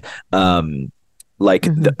industry. Like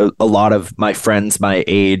a lot of my friends my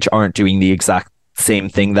age aren't doing the exact same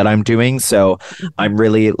thing that I'm doing. So I'm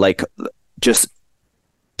really like just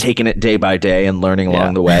taking it day by day and learning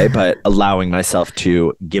along the way, but allowing myself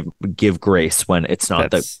to give grace when it's not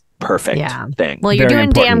the perfect thing. Well, you're doing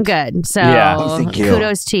damn good. So thank you.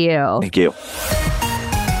 Kudos to you. Thank you.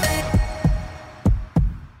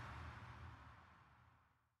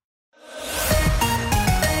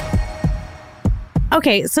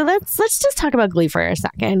 Okay, so let's just talk about Glee for a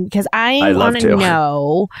second, because I want to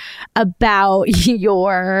know about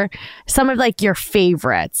some of like your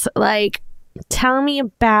favorites. Like, tell me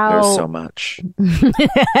about. There's so much.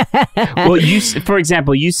 Well, for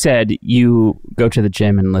example, you said you go to the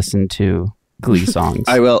gym and listen to Glee songs.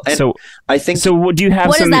 I will. And so I think. So do you have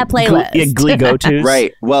what is that playlist? Glee go-tos?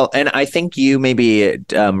 Right. Well, and I think you maybe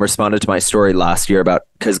responded to my story last year about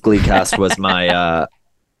because Gleecast was my.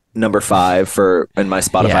 Number 5 in my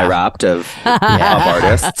Spotify Wrapped of pop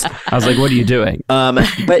artists. I was like, what are you doing?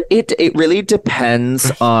 But it really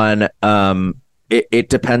depends on it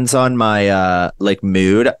depends on my like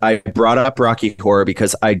mood. I brought up Rocky Horror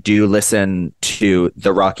because I do listen to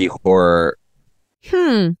the Rocky Horror.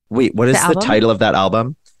 Wait, what is the title of that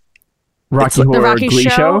album? Rocky Horror Rocky Glee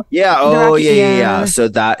Show? Yeah. Oh, yeah. So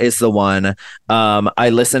that is the one. I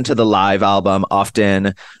listen to the live album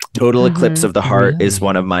often. Total Eclipse of the Heart is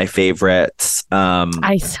one of my favorites.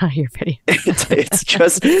 I saw your video. It's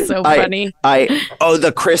just so funny.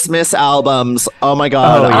 The Christmas albums. Oh my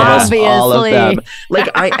God. Almost all of them. Like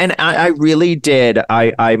I really did.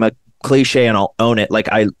 I'm a cliche and I'll own it. Like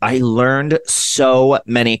I learned so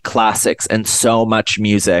many classics and so much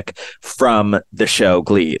music from the show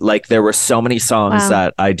Glee. Like there were so many songs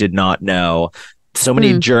that I did not know. So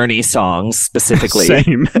many Journey songs specifically.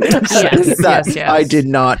 Same. Yes. I did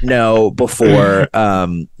not know before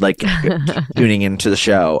like tuning into the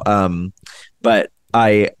show. But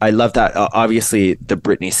I love that. Obviously the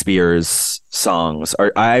Britney Spears songs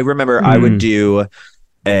I remember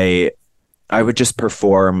I would just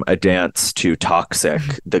perform a dance to Toxic,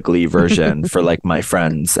 the Glee version, for like my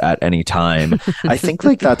friends at any time. I think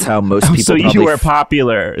like that's how most people. So you were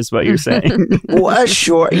popular, is what you're saying? Well,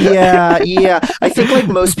 sure, yeah. I think like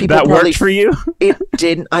most people that worked for you. It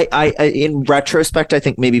didn't. I in retrospect, I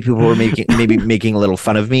think maybe people were making a little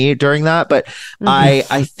fun of me during that, but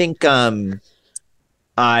I think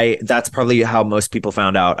that's probably how most people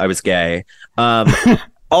found out I was gay.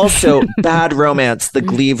 Also, Bad Romance, the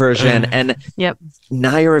Glee version, and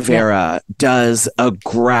Naya Rivera does a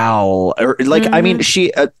growl. Or like, I mean,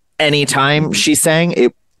 she anytime she sang,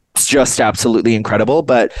 it's just absolutely incredible.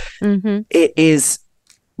 But it is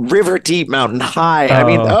River Deep, Mountain High. I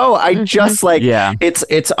mean, I just like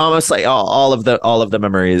it's almost like all of the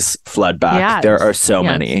memories flood back. Yeah, there are so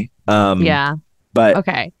many. But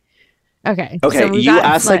okay. So you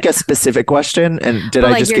asked like a specific question, and did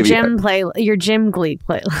I just give you your gym Glee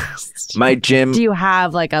playlist? My gym. Do you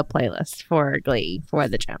have like a playlist for Glee for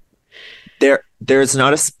the gym? There's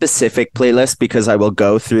not a specific playlist because I will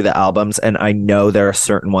go through the albums, and I know there are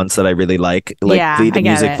certain ones that I really like Glee the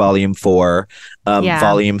Music Volume 4.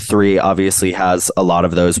 Volume 3 obviously has a lot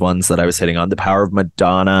of those ones that I was hitting on. The Power of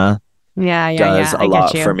Madonna does a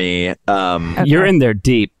lot for me. You're in there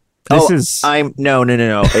deep. No. It's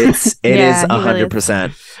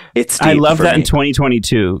 100%. It's deep. I love that me. In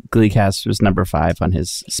 2022, Gleecast was number 5 on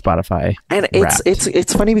his Spotify. And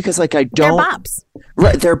it's funny because like I don't. They're bops.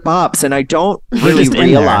 Right, they're bops, and I don't really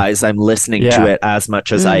realize I'm listening to it as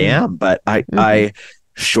much as I am, but I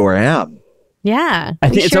sure am. Yeah, I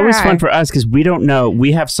think it's always fun for us because we don't know.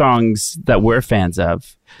 We have songs that we're fans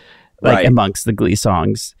of. Like amongst the Glee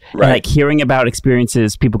songs, and like hearing about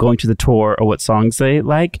experiences, people going to the tour or what songs they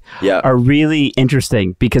like are really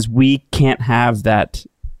interesting because we can't have that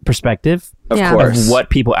perspective of course of what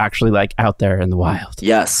people actually like out there in the wild.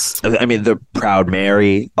 Yes, I mean the Proud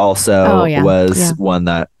Mary also was one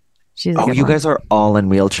that. You guys are all in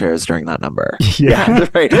wheelchairs during that number. Yeah,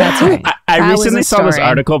 right. That's right. I recently saw this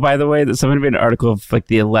article, by the way, that somebody made an article of like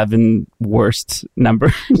the 11 worst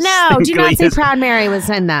numbers. No, do not say Proud Mary was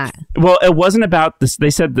in that. Well, it wasn't about this. They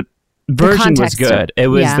said that version was good. It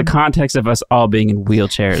was the context of us all being in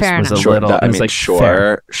wheelchairs was a little. I mean,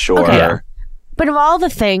 sure. Okay. Yeah. But of all the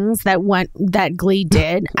things that Glee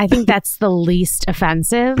did, I think that's the least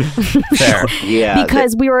offensive. Fair. Yeah.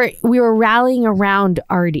 Because we were rallying around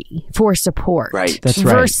Artie for support. Right. That's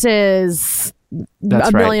right. Versus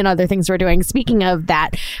a million other things we're doing. Speaking of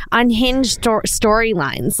that, unhinged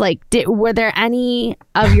storylines, like were there any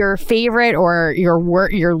of your favorite or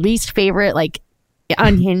your least favorite like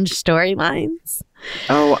unhinged storylines?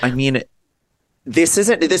 Oh, I mean, this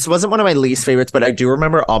wasn't one of my least favorites, but I do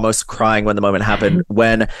remember almost crying when the moment happened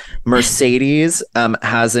when Mercedes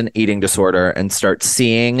has an eating disorder and starts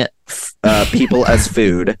seeing people as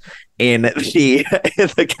food in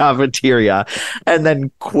the cafeteria, and then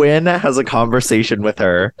Quinn has a conversation with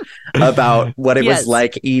her about what it was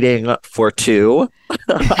like eating for two.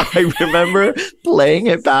 I remember playing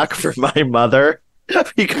it back for my mother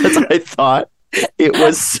because I thought it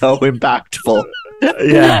was so impactful.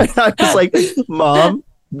 Yeah. I was like, Mom,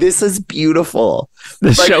 this is beautiful.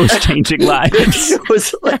 The show is changing lives. It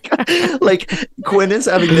was like Quinn is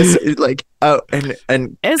having this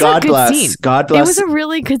and God bless. God bless. It was a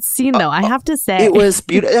really good scene though, I have to say. It was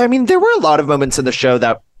beautiful. I mean, there were a lot of moments in the show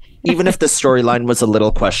that even if the storyline was a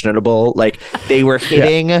little questionable, like they were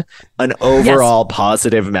hitting an overall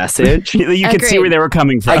positive message. You could see where they were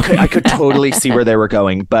coming from. I could totally see where they were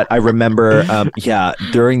going. But I remember,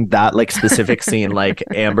 during that like specific scene, like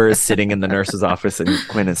Amber is sitting in the nurse's office and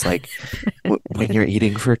Quinn is like, when you're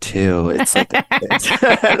eating for two, it's like,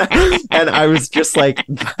 and I was just like,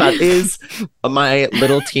 that is my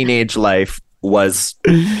little teenage life was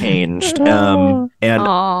changed. And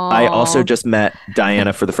I also just met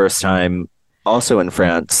Diana for the first time also in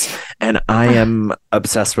France, and I am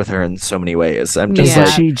obsessed with her in so many ways. I'm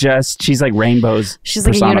just she's like rainbows. She's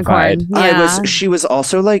like a unicorn. She was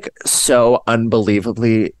also like so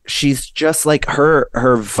unbelievably, she's just like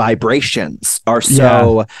her vibrations are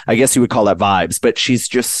so, I guess you would call that vibes, but she's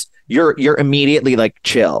just, you're immediately like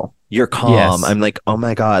chill. You're calm. Yes. I'm like, oh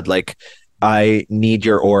my God, like I need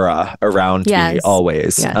your aura around me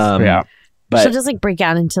always. Yes. But she'll just like break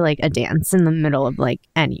out into like a dance in the middle of like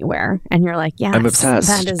anywhere, and you're like, yeah, I'm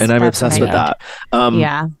obsessed, and I'm obsessed with that.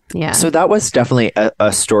 Yeah. So that was definitely a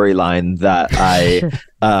storyline that I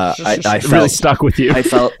felt really stuck with you. I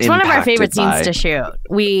felt it's one of our favorite scenes to shoot.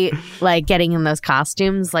 We like getting in those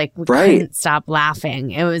costumes, like we couldn't stop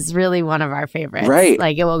laughing. It was really one of our favorites. Right,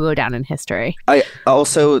 like it will go down in history. I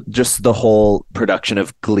also just the whole production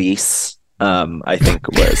of Gleek. I think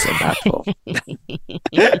was impactful.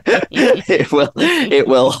 It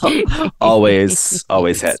will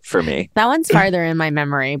always hit for me. That one's farther in my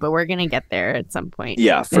memory, but we're gonna get there at some point.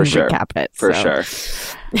 Yeah, for sure. Recap it, for sure.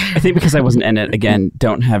 I think because I wasn't in it, again,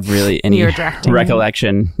 don't have really any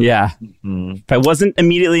recollection. Yeah. Mm-hmm. If I wasn't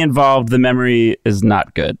immediately involved, the memory is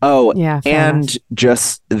not good. Oh, yeah. And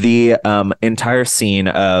just the entire scene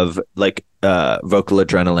of like vocal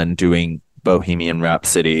adrenaline doing Bohemian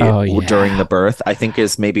Rhapsody during the birth, I think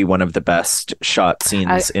is maybe one of the best shot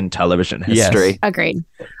scenes in television history. Yes. Agreed.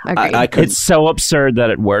 It's so absurd that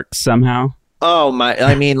it works somehow. Oh my,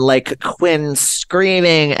 I mean, like Quinn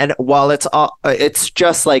screaming, and while it's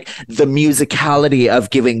just like the musicality of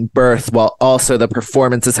giving birth while also the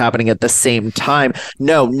performance is happening at the same time.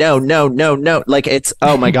 No. Like it's,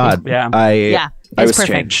 oh my God. I was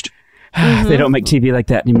perfect. Changed. They don't make TV like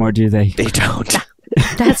that anymore, do they? They don't.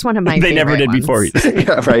 That's one of my They never did ones. Before.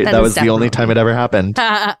 Yeah, right. That was the only time it ever happened.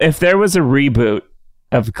 If there was a reboot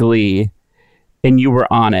of Glee and you were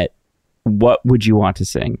on it, what would you want to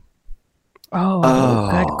sing? Oh,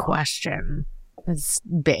 good question. It's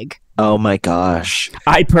big. Oh my gosh.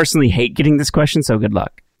 I personally hate getting this question, so good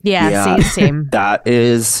luck. Yeah. Same. That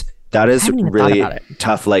is really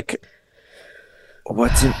tough. Like,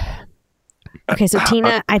 what's it? Okay, so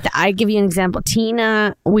Tina, I give you an example.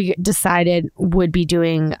 Tina, we decided would be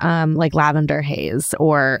doing like Lavender Haze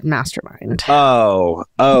or Mastermind. Oh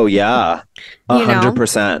yeah,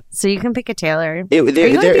 100%. So you can pick a Taylor. It would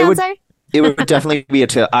definitely be a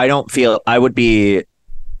Taylor. I don't feel I would be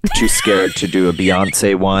too scared to do a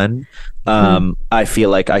Beyonce one. I feel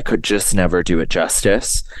like I could just never do it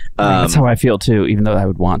justice. That's how I feel too, even though I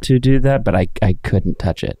would want to do that, but I couldn't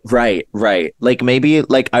touch it. Right. Like maybe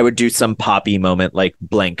like I would do some poppy moment like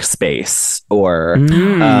Blank Space or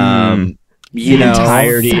the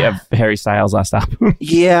entirety of Harry Styles' last album.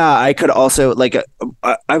 Yeah, I could also like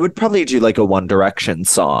I would probably do like a One Direction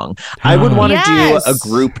song. I would want to do a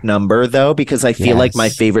group number though, because I feel like my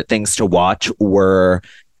favorite things to watch were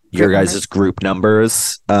your guys' group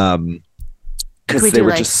numbers. Because they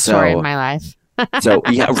were just so Story of My Life. So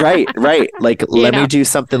yeah, right. Like let me do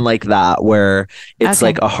something like that where it's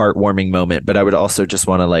like a heartwarming moment, but I would also just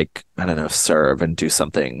want to like, I don't know, serve and do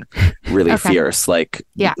something really fierce, like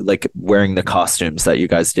wearing the costumes that you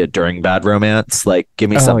guys did during Bad Romance. Like give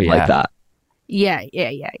me something like that. Yeah.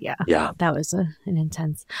 That was an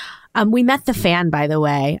intense. We met the fan, by the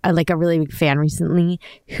way, like a really big fan recently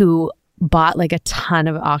who bought like a ton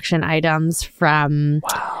of auction items from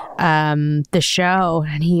the show,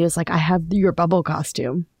 and he was like, I have your Bubble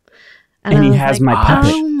costume, and he has my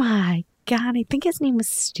puppet. Oh my god, I think his name was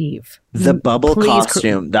Steve. The Bubble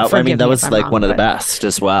costume, that was like one of the best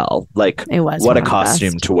as well. Like it was what a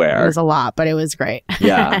costume to wear. It was a lot, but it was great.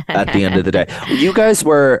 Yeah, at the end of the day, you guys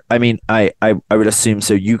were, I mean, I would assume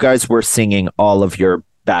so, you guys were singing all of your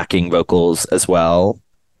backing vocals as well.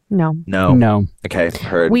 No. Okay,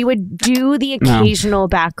 heard. We would do the occasional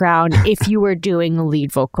background if you were doing a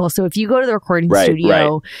lead vocal. So if you go to the recording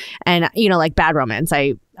studio and, you know, like Bad Romance,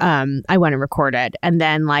 I went and recorded, and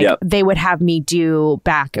then like they would have me do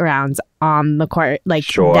backgrounds on the chord, like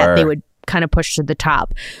that they would kind of push to the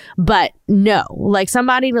top. But no, like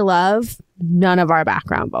Somebody to Love, none of our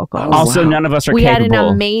background vocals. Also, none of us are capable. We had an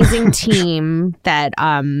amazing team that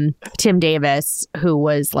Tim Davis, who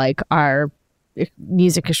was like our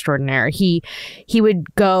music extraordinaire, he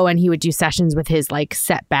would go and he would do sessions with his like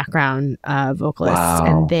set background vocalists,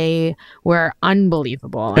 and they were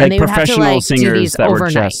unbelievable. Like and they professional would have to like singers do these that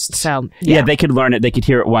overnight. were just so they could learn it, they could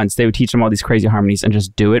hear it once, they would teach them all these crazy harmonies and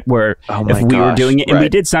just do it. Where if we were doing it, and we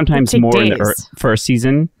did sometimes more in the first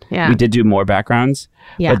season, we did do more backgrounds.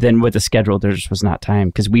 But then with the schedule, there just was not time,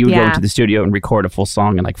 because we would go into the studio and record a full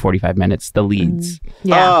song in like 45 minutes, the leads.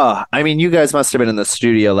 Oh, I mean, you guys must have been in the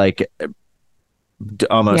studio like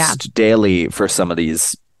almost daily for some of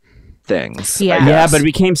these things. But it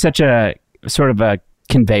became such a sort of a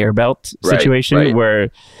conveyor belt situation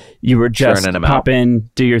where you were just pop in,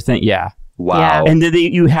 do your thing. Wow. And then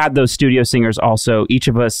you had those studio singers also. Each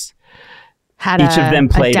of us had each of them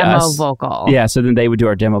played a demo us. vocal. Yeah, so then they would do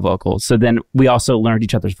our demo vocals. So then we also learned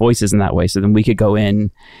each other's voices in that way. So then we could go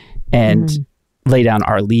in and lay down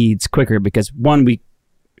our leads quicker, because one, we,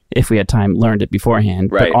 if we had time, learned it beforehand,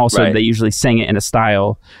 but also they usually sang it in a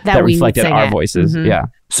style that reflected our voices.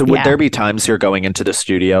 So would there be times you're going into the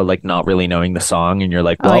studio like not really knowing the song, and you're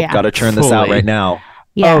like, well, gotta churn this out right now?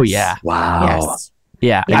 Oh yeah. Wow.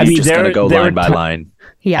 Yeah. I mean, just gonna go line by line.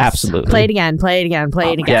 Yes. Absolutely. Play it again.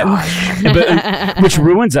 But, which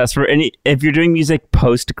ruins us for if you're doing music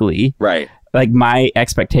post Glee. Right. Like my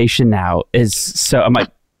expectation now is, so I'm like,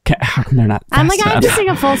 how come they're not? I'm like, I have to sing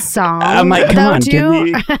a full song. I'm like, come on, give me.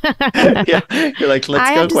 You're like, let's go quick.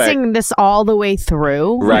 I have to sing this all the way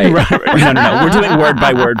through. Right. No. We're doing word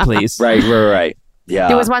by word, please. Right. Yeah.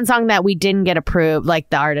 There was one song that we didn't get approved, like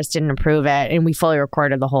the artist didn't approve it, and we fully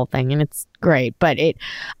recorded the whole thing, and it's great. But it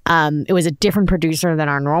was a different producer than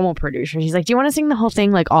our normal producer. He's like, do you want to sing the whole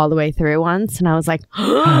thing like all the way through once? And I was like,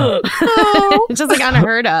 no. It's just like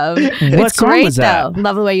unheard of. It's great was that? Though.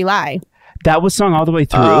 Love the Way You Lie. That was sung all the way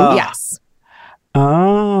through? Yes.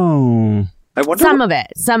 Oh. I wonder some of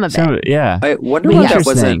it. Yeah. I wonder why that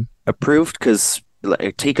wasn't approved, because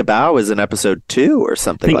like, Take a Bow is in episode 2 or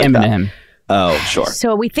something like Eminem. That. Oh, sure.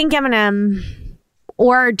 So we think Eminem,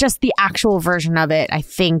 or just the actual version of it, I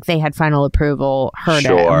think they had final approval, heard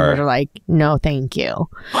it, and were like, no, thank you.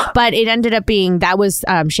 But it ended up being, that was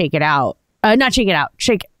Shake It Out. Not Shake It Out.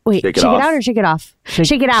 Shake It Out or Shake It Off?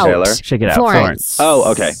 Shake It Out. Taylor? Shake It Out. Florence.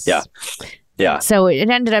 Oh, okay. Yeah. So it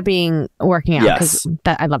ended up working out, because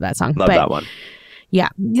I love that song. Love that one. Yeah.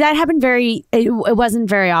 That happened it wasn't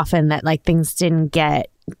very often that like things didn't get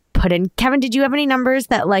put in. Kevin, did you have any numbers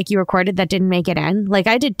that like you recorded that didn't make it in? Like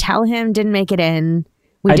I did Tell Him, didn't make it in.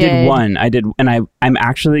 I did one. And I'm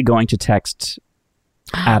actually going to text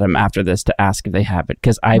Adam after this to ask if they have it,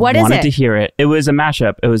 because I wanted to hear it. It was a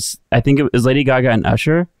mashup. I think it was Lady Gaga and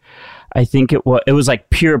Usher. I think it was like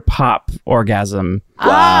pure pop orgasm.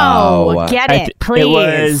 Wow. Oh, get it, please. It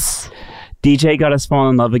was DJ Got Us Fall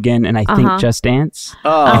in Love Again, and I think Just Dance.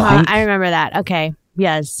 I remember that. Okay.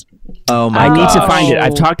 Yes. Oh my I need to find it.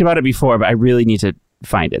 I've talked about it before, but I really need to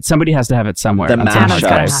find it. Somebody has to have it somewhere. The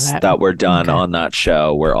mashups that were done on that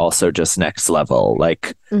show were also just next level.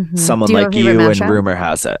 Like Someone Like You and Rumor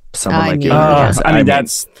Has It. Someone Like You. I mean,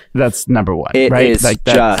 that's number one. It right? is like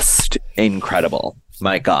just incredible.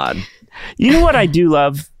 My God. You know what I do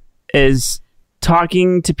love is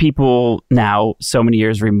talking to people now, so many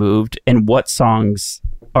years removed, and what songs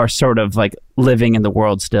are sort of like living in the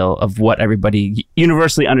world still of what everybody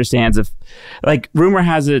universally understands. Of like Rumor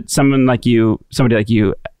Has It, Someone Like You, Somebody Like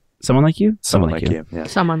You, Someone Like You, Someone Like You. Yeah.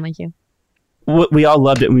 Someone Like You. we all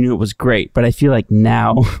loved it and we knew it was great, but I feel like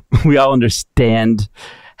now we all understand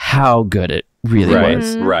how good it really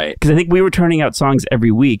was. Right. Because I think we were turning out songs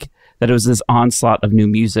every week that it was this onslaught of new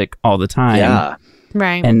music all the time. Yeah.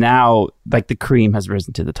 Right. And now, like, the cream has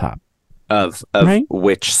risen to the top. Of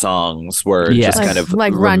which songs were just kind of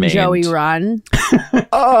like remained. Run, Joey, Run.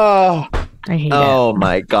 Oh, I hate it. Oh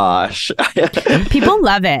my gosh. People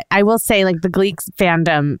love it. I will say, like, the Gleek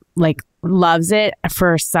fandom, like, loves it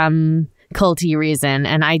for some culty reason,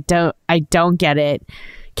 and I don't get it.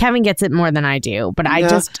 Kevin gets it more than I do, but I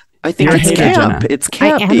think it's camp. It's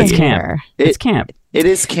camp. It's camp. It's camp. It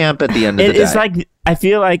is camp at the end of the day. It is like, I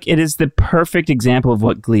feel like it is the perfect example of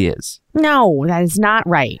what Glee is. No, that is not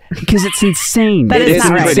right. Because it's insane. It is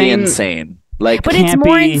pretty insane. Like, but it's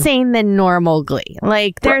more insane than normal Glee.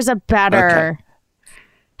 Like, there's a better...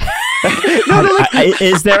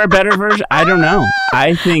 Is there a better version? I don't know.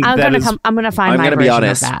 I think I'm gonna find my version be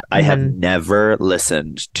honest, of that. I have never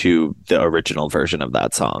listened to the original version of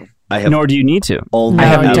that song. Nor do you need to. Only I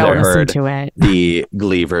have ever don't heard listen to it. the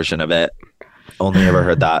Glee version of it. Only ever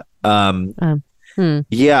heard that.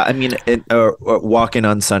 Yeah, I mean, Walking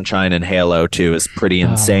on Sunshine and Halo 2 is pretty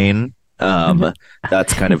insane.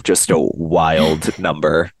 That's kind of just a wild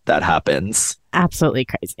number that happens. Absolutely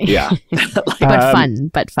crazy. Yeah.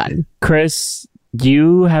 But fun. Chris,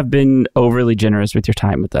 you have been overly generous with your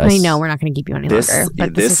time with us. I know, we're not going to keep you any longer,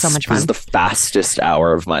 but this is so much fun. This is the fastest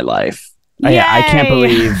hour of my life. I can't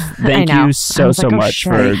believe. Thank you so much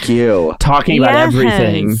for talking about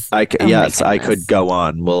everything. I could go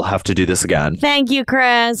on. We'll have to do this again. Thank you,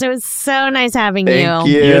 Chris. It was so nice having Thank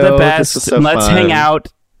you. You're the best. This was so Let's fun. hang out,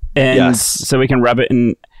 and so we can rub it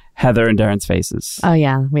in Heather and Darren's faces. Oh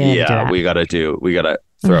yeah, we gotta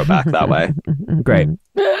throw it back that way. Great.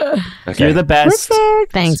 Okay. You're the best.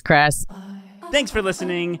 Perfect. Thanks, Chris. Thanks for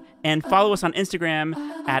listening, and follow us on Instagram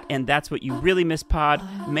at And That's What You Really Miss Pod.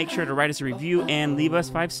 Make sure to write us a review and leave us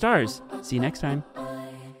 5 stars. See you next time.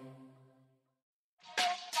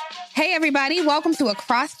 Hey, everybody. Welcome to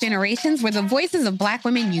Across Generations, where the voices of Black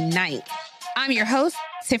women unite. I'm your host,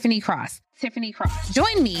 Tiffany Cross.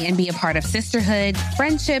 Join me and be a part of sisterhood,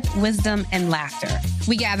 friendship, wisdom, and laughter.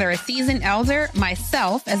 We gather a seasoned elder,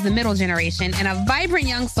 myself as the middle generation, and a vibrant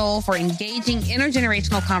young soul for engaging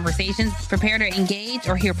intergenerational conversations. Prepare to engage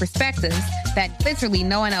or hear perspectives that literally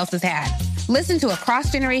no one else has had. Listen to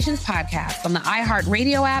Across Generations podcast on the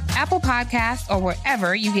iHeartRadio app, Apple Podcasts, or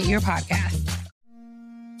wherever you get your podcasts.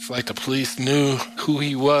 It's like the police knew who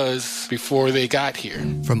he was before they got here.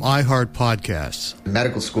 From iHeart Podcasts. The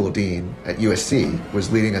medical school dean at USC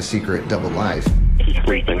was leading a secret double life. She's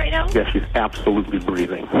breathing right now? Yes, she's absolutely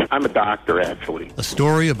breathing. I'm a doctor, actually. A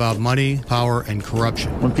story about money, power, and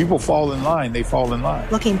corruption. When people fall in line, they fall in line.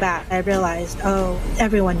 Looking back, I realized,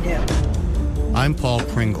 everyone knew. I'm Paul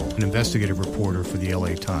Pringle, an investigative reporter for the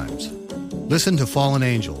LA Times. Listen to Fallen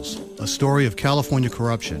Angels, a story of California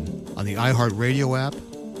corruption on the iHeartRadio app,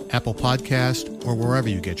 Apple Podcast, or wherever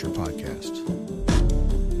you get your podcasts.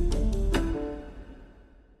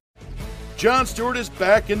 Jon Stewart is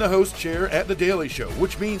back in the host chair at The Daily Show,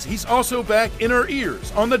 which means he's also back in our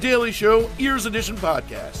ears on The Daily Show Ears Edition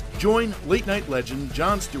podcast. Join late-night legend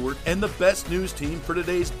Jon Stewart and the best news team for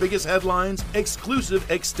today's biggest headlines,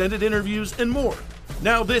 exclusive extended interviews, and more.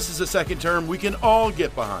 Now this is a second term we can all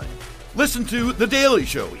get behind. Listen to The Daily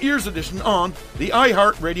Show Ears Edition on the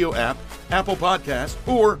iHeartRadio app, Apple Podcasts,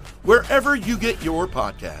 or wherever you get your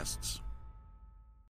podcasts.